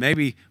 And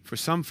maybe for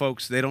some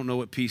folks, they don't know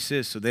what peace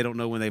is, so they don't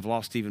know when they've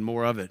lost even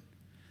more of it.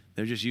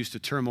 They're just used to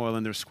turmoil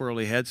in their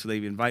squirrely head, so they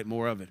invite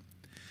more of it.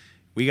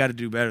 We got to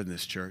do better than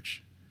this,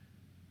 church.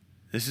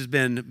 This has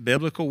been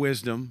biblical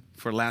wisdom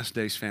for last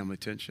day's family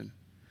tension,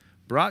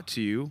 brought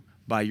to you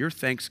by your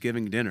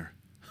Thanksgiving dinner.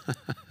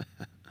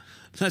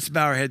 Let's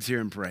bow our heads here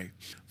and pray.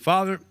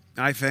 Father,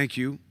 I thank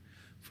you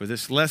for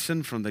this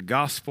lesson from the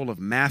Gospel of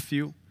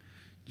Matthew.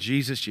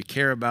 Jesus, you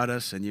care about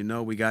us, and you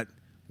know we got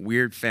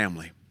weird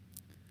family.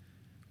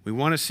 We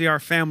want to see our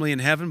family in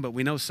heaven, but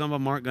we know some of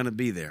them aren't going to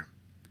be there.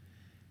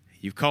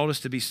 You've called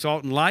us to be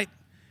salt and light,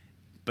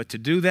 but to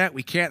do that,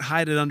 we can't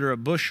hide it under a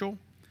bushel.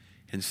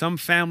 And some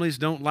families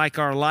don't like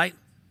our light.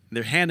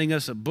 They're handing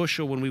us a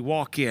bushel when we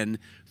walk in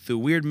through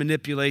weird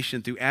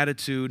manipulation, through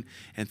attitude,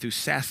 and through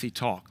sassy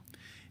talk.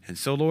 And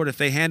so, Lord, if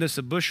they hand us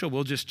a bushel,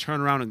 we'll just turn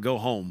around and go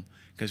home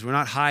because we're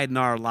not hiding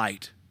our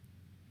light.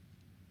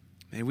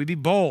 May we be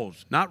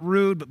bold, not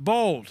rude, but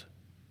bold.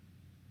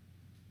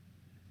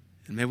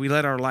 And may we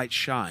let our light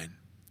shine.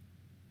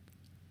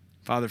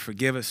 Father,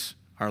 forgive us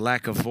our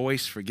lack of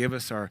voice. Forgive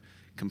us our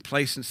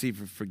complacency.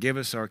 Forgive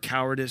us our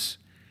cowardice.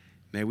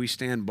 May we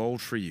stand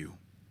bold for you.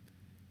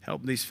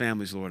 Help these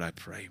families, Lord, I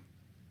pray.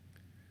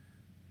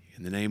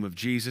 In the name of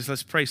Jesus,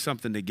 let's pray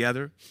something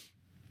together.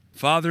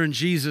 Father, in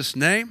Jesus'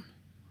 name,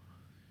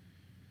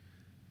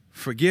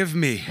 forgive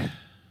me.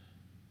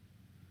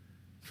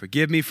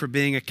 Forgive me for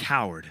being a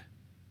coward.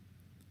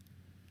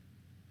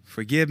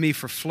 Forgive me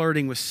for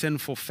flirting with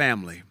sinful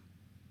family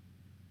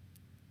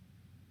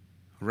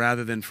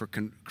rather than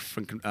confront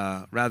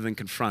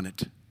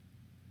it.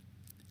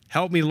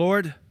 Help me,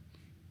 Lord.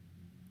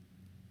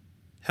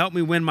 Help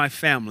me win my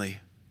family.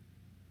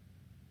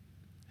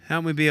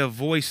 Help me be a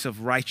voice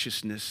of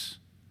righteousness.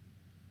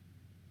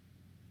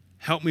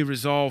 Help me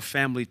resolve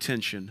family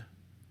tension.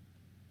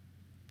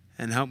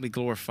 And help me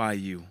glorify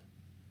you.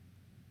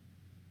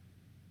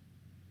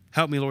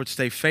 Help me, Lord,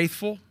 stay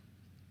faithful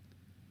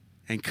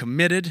and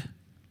committed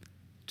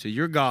to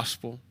your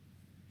gospel.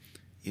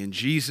 In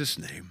Jesus'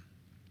 name,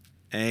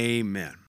 amen.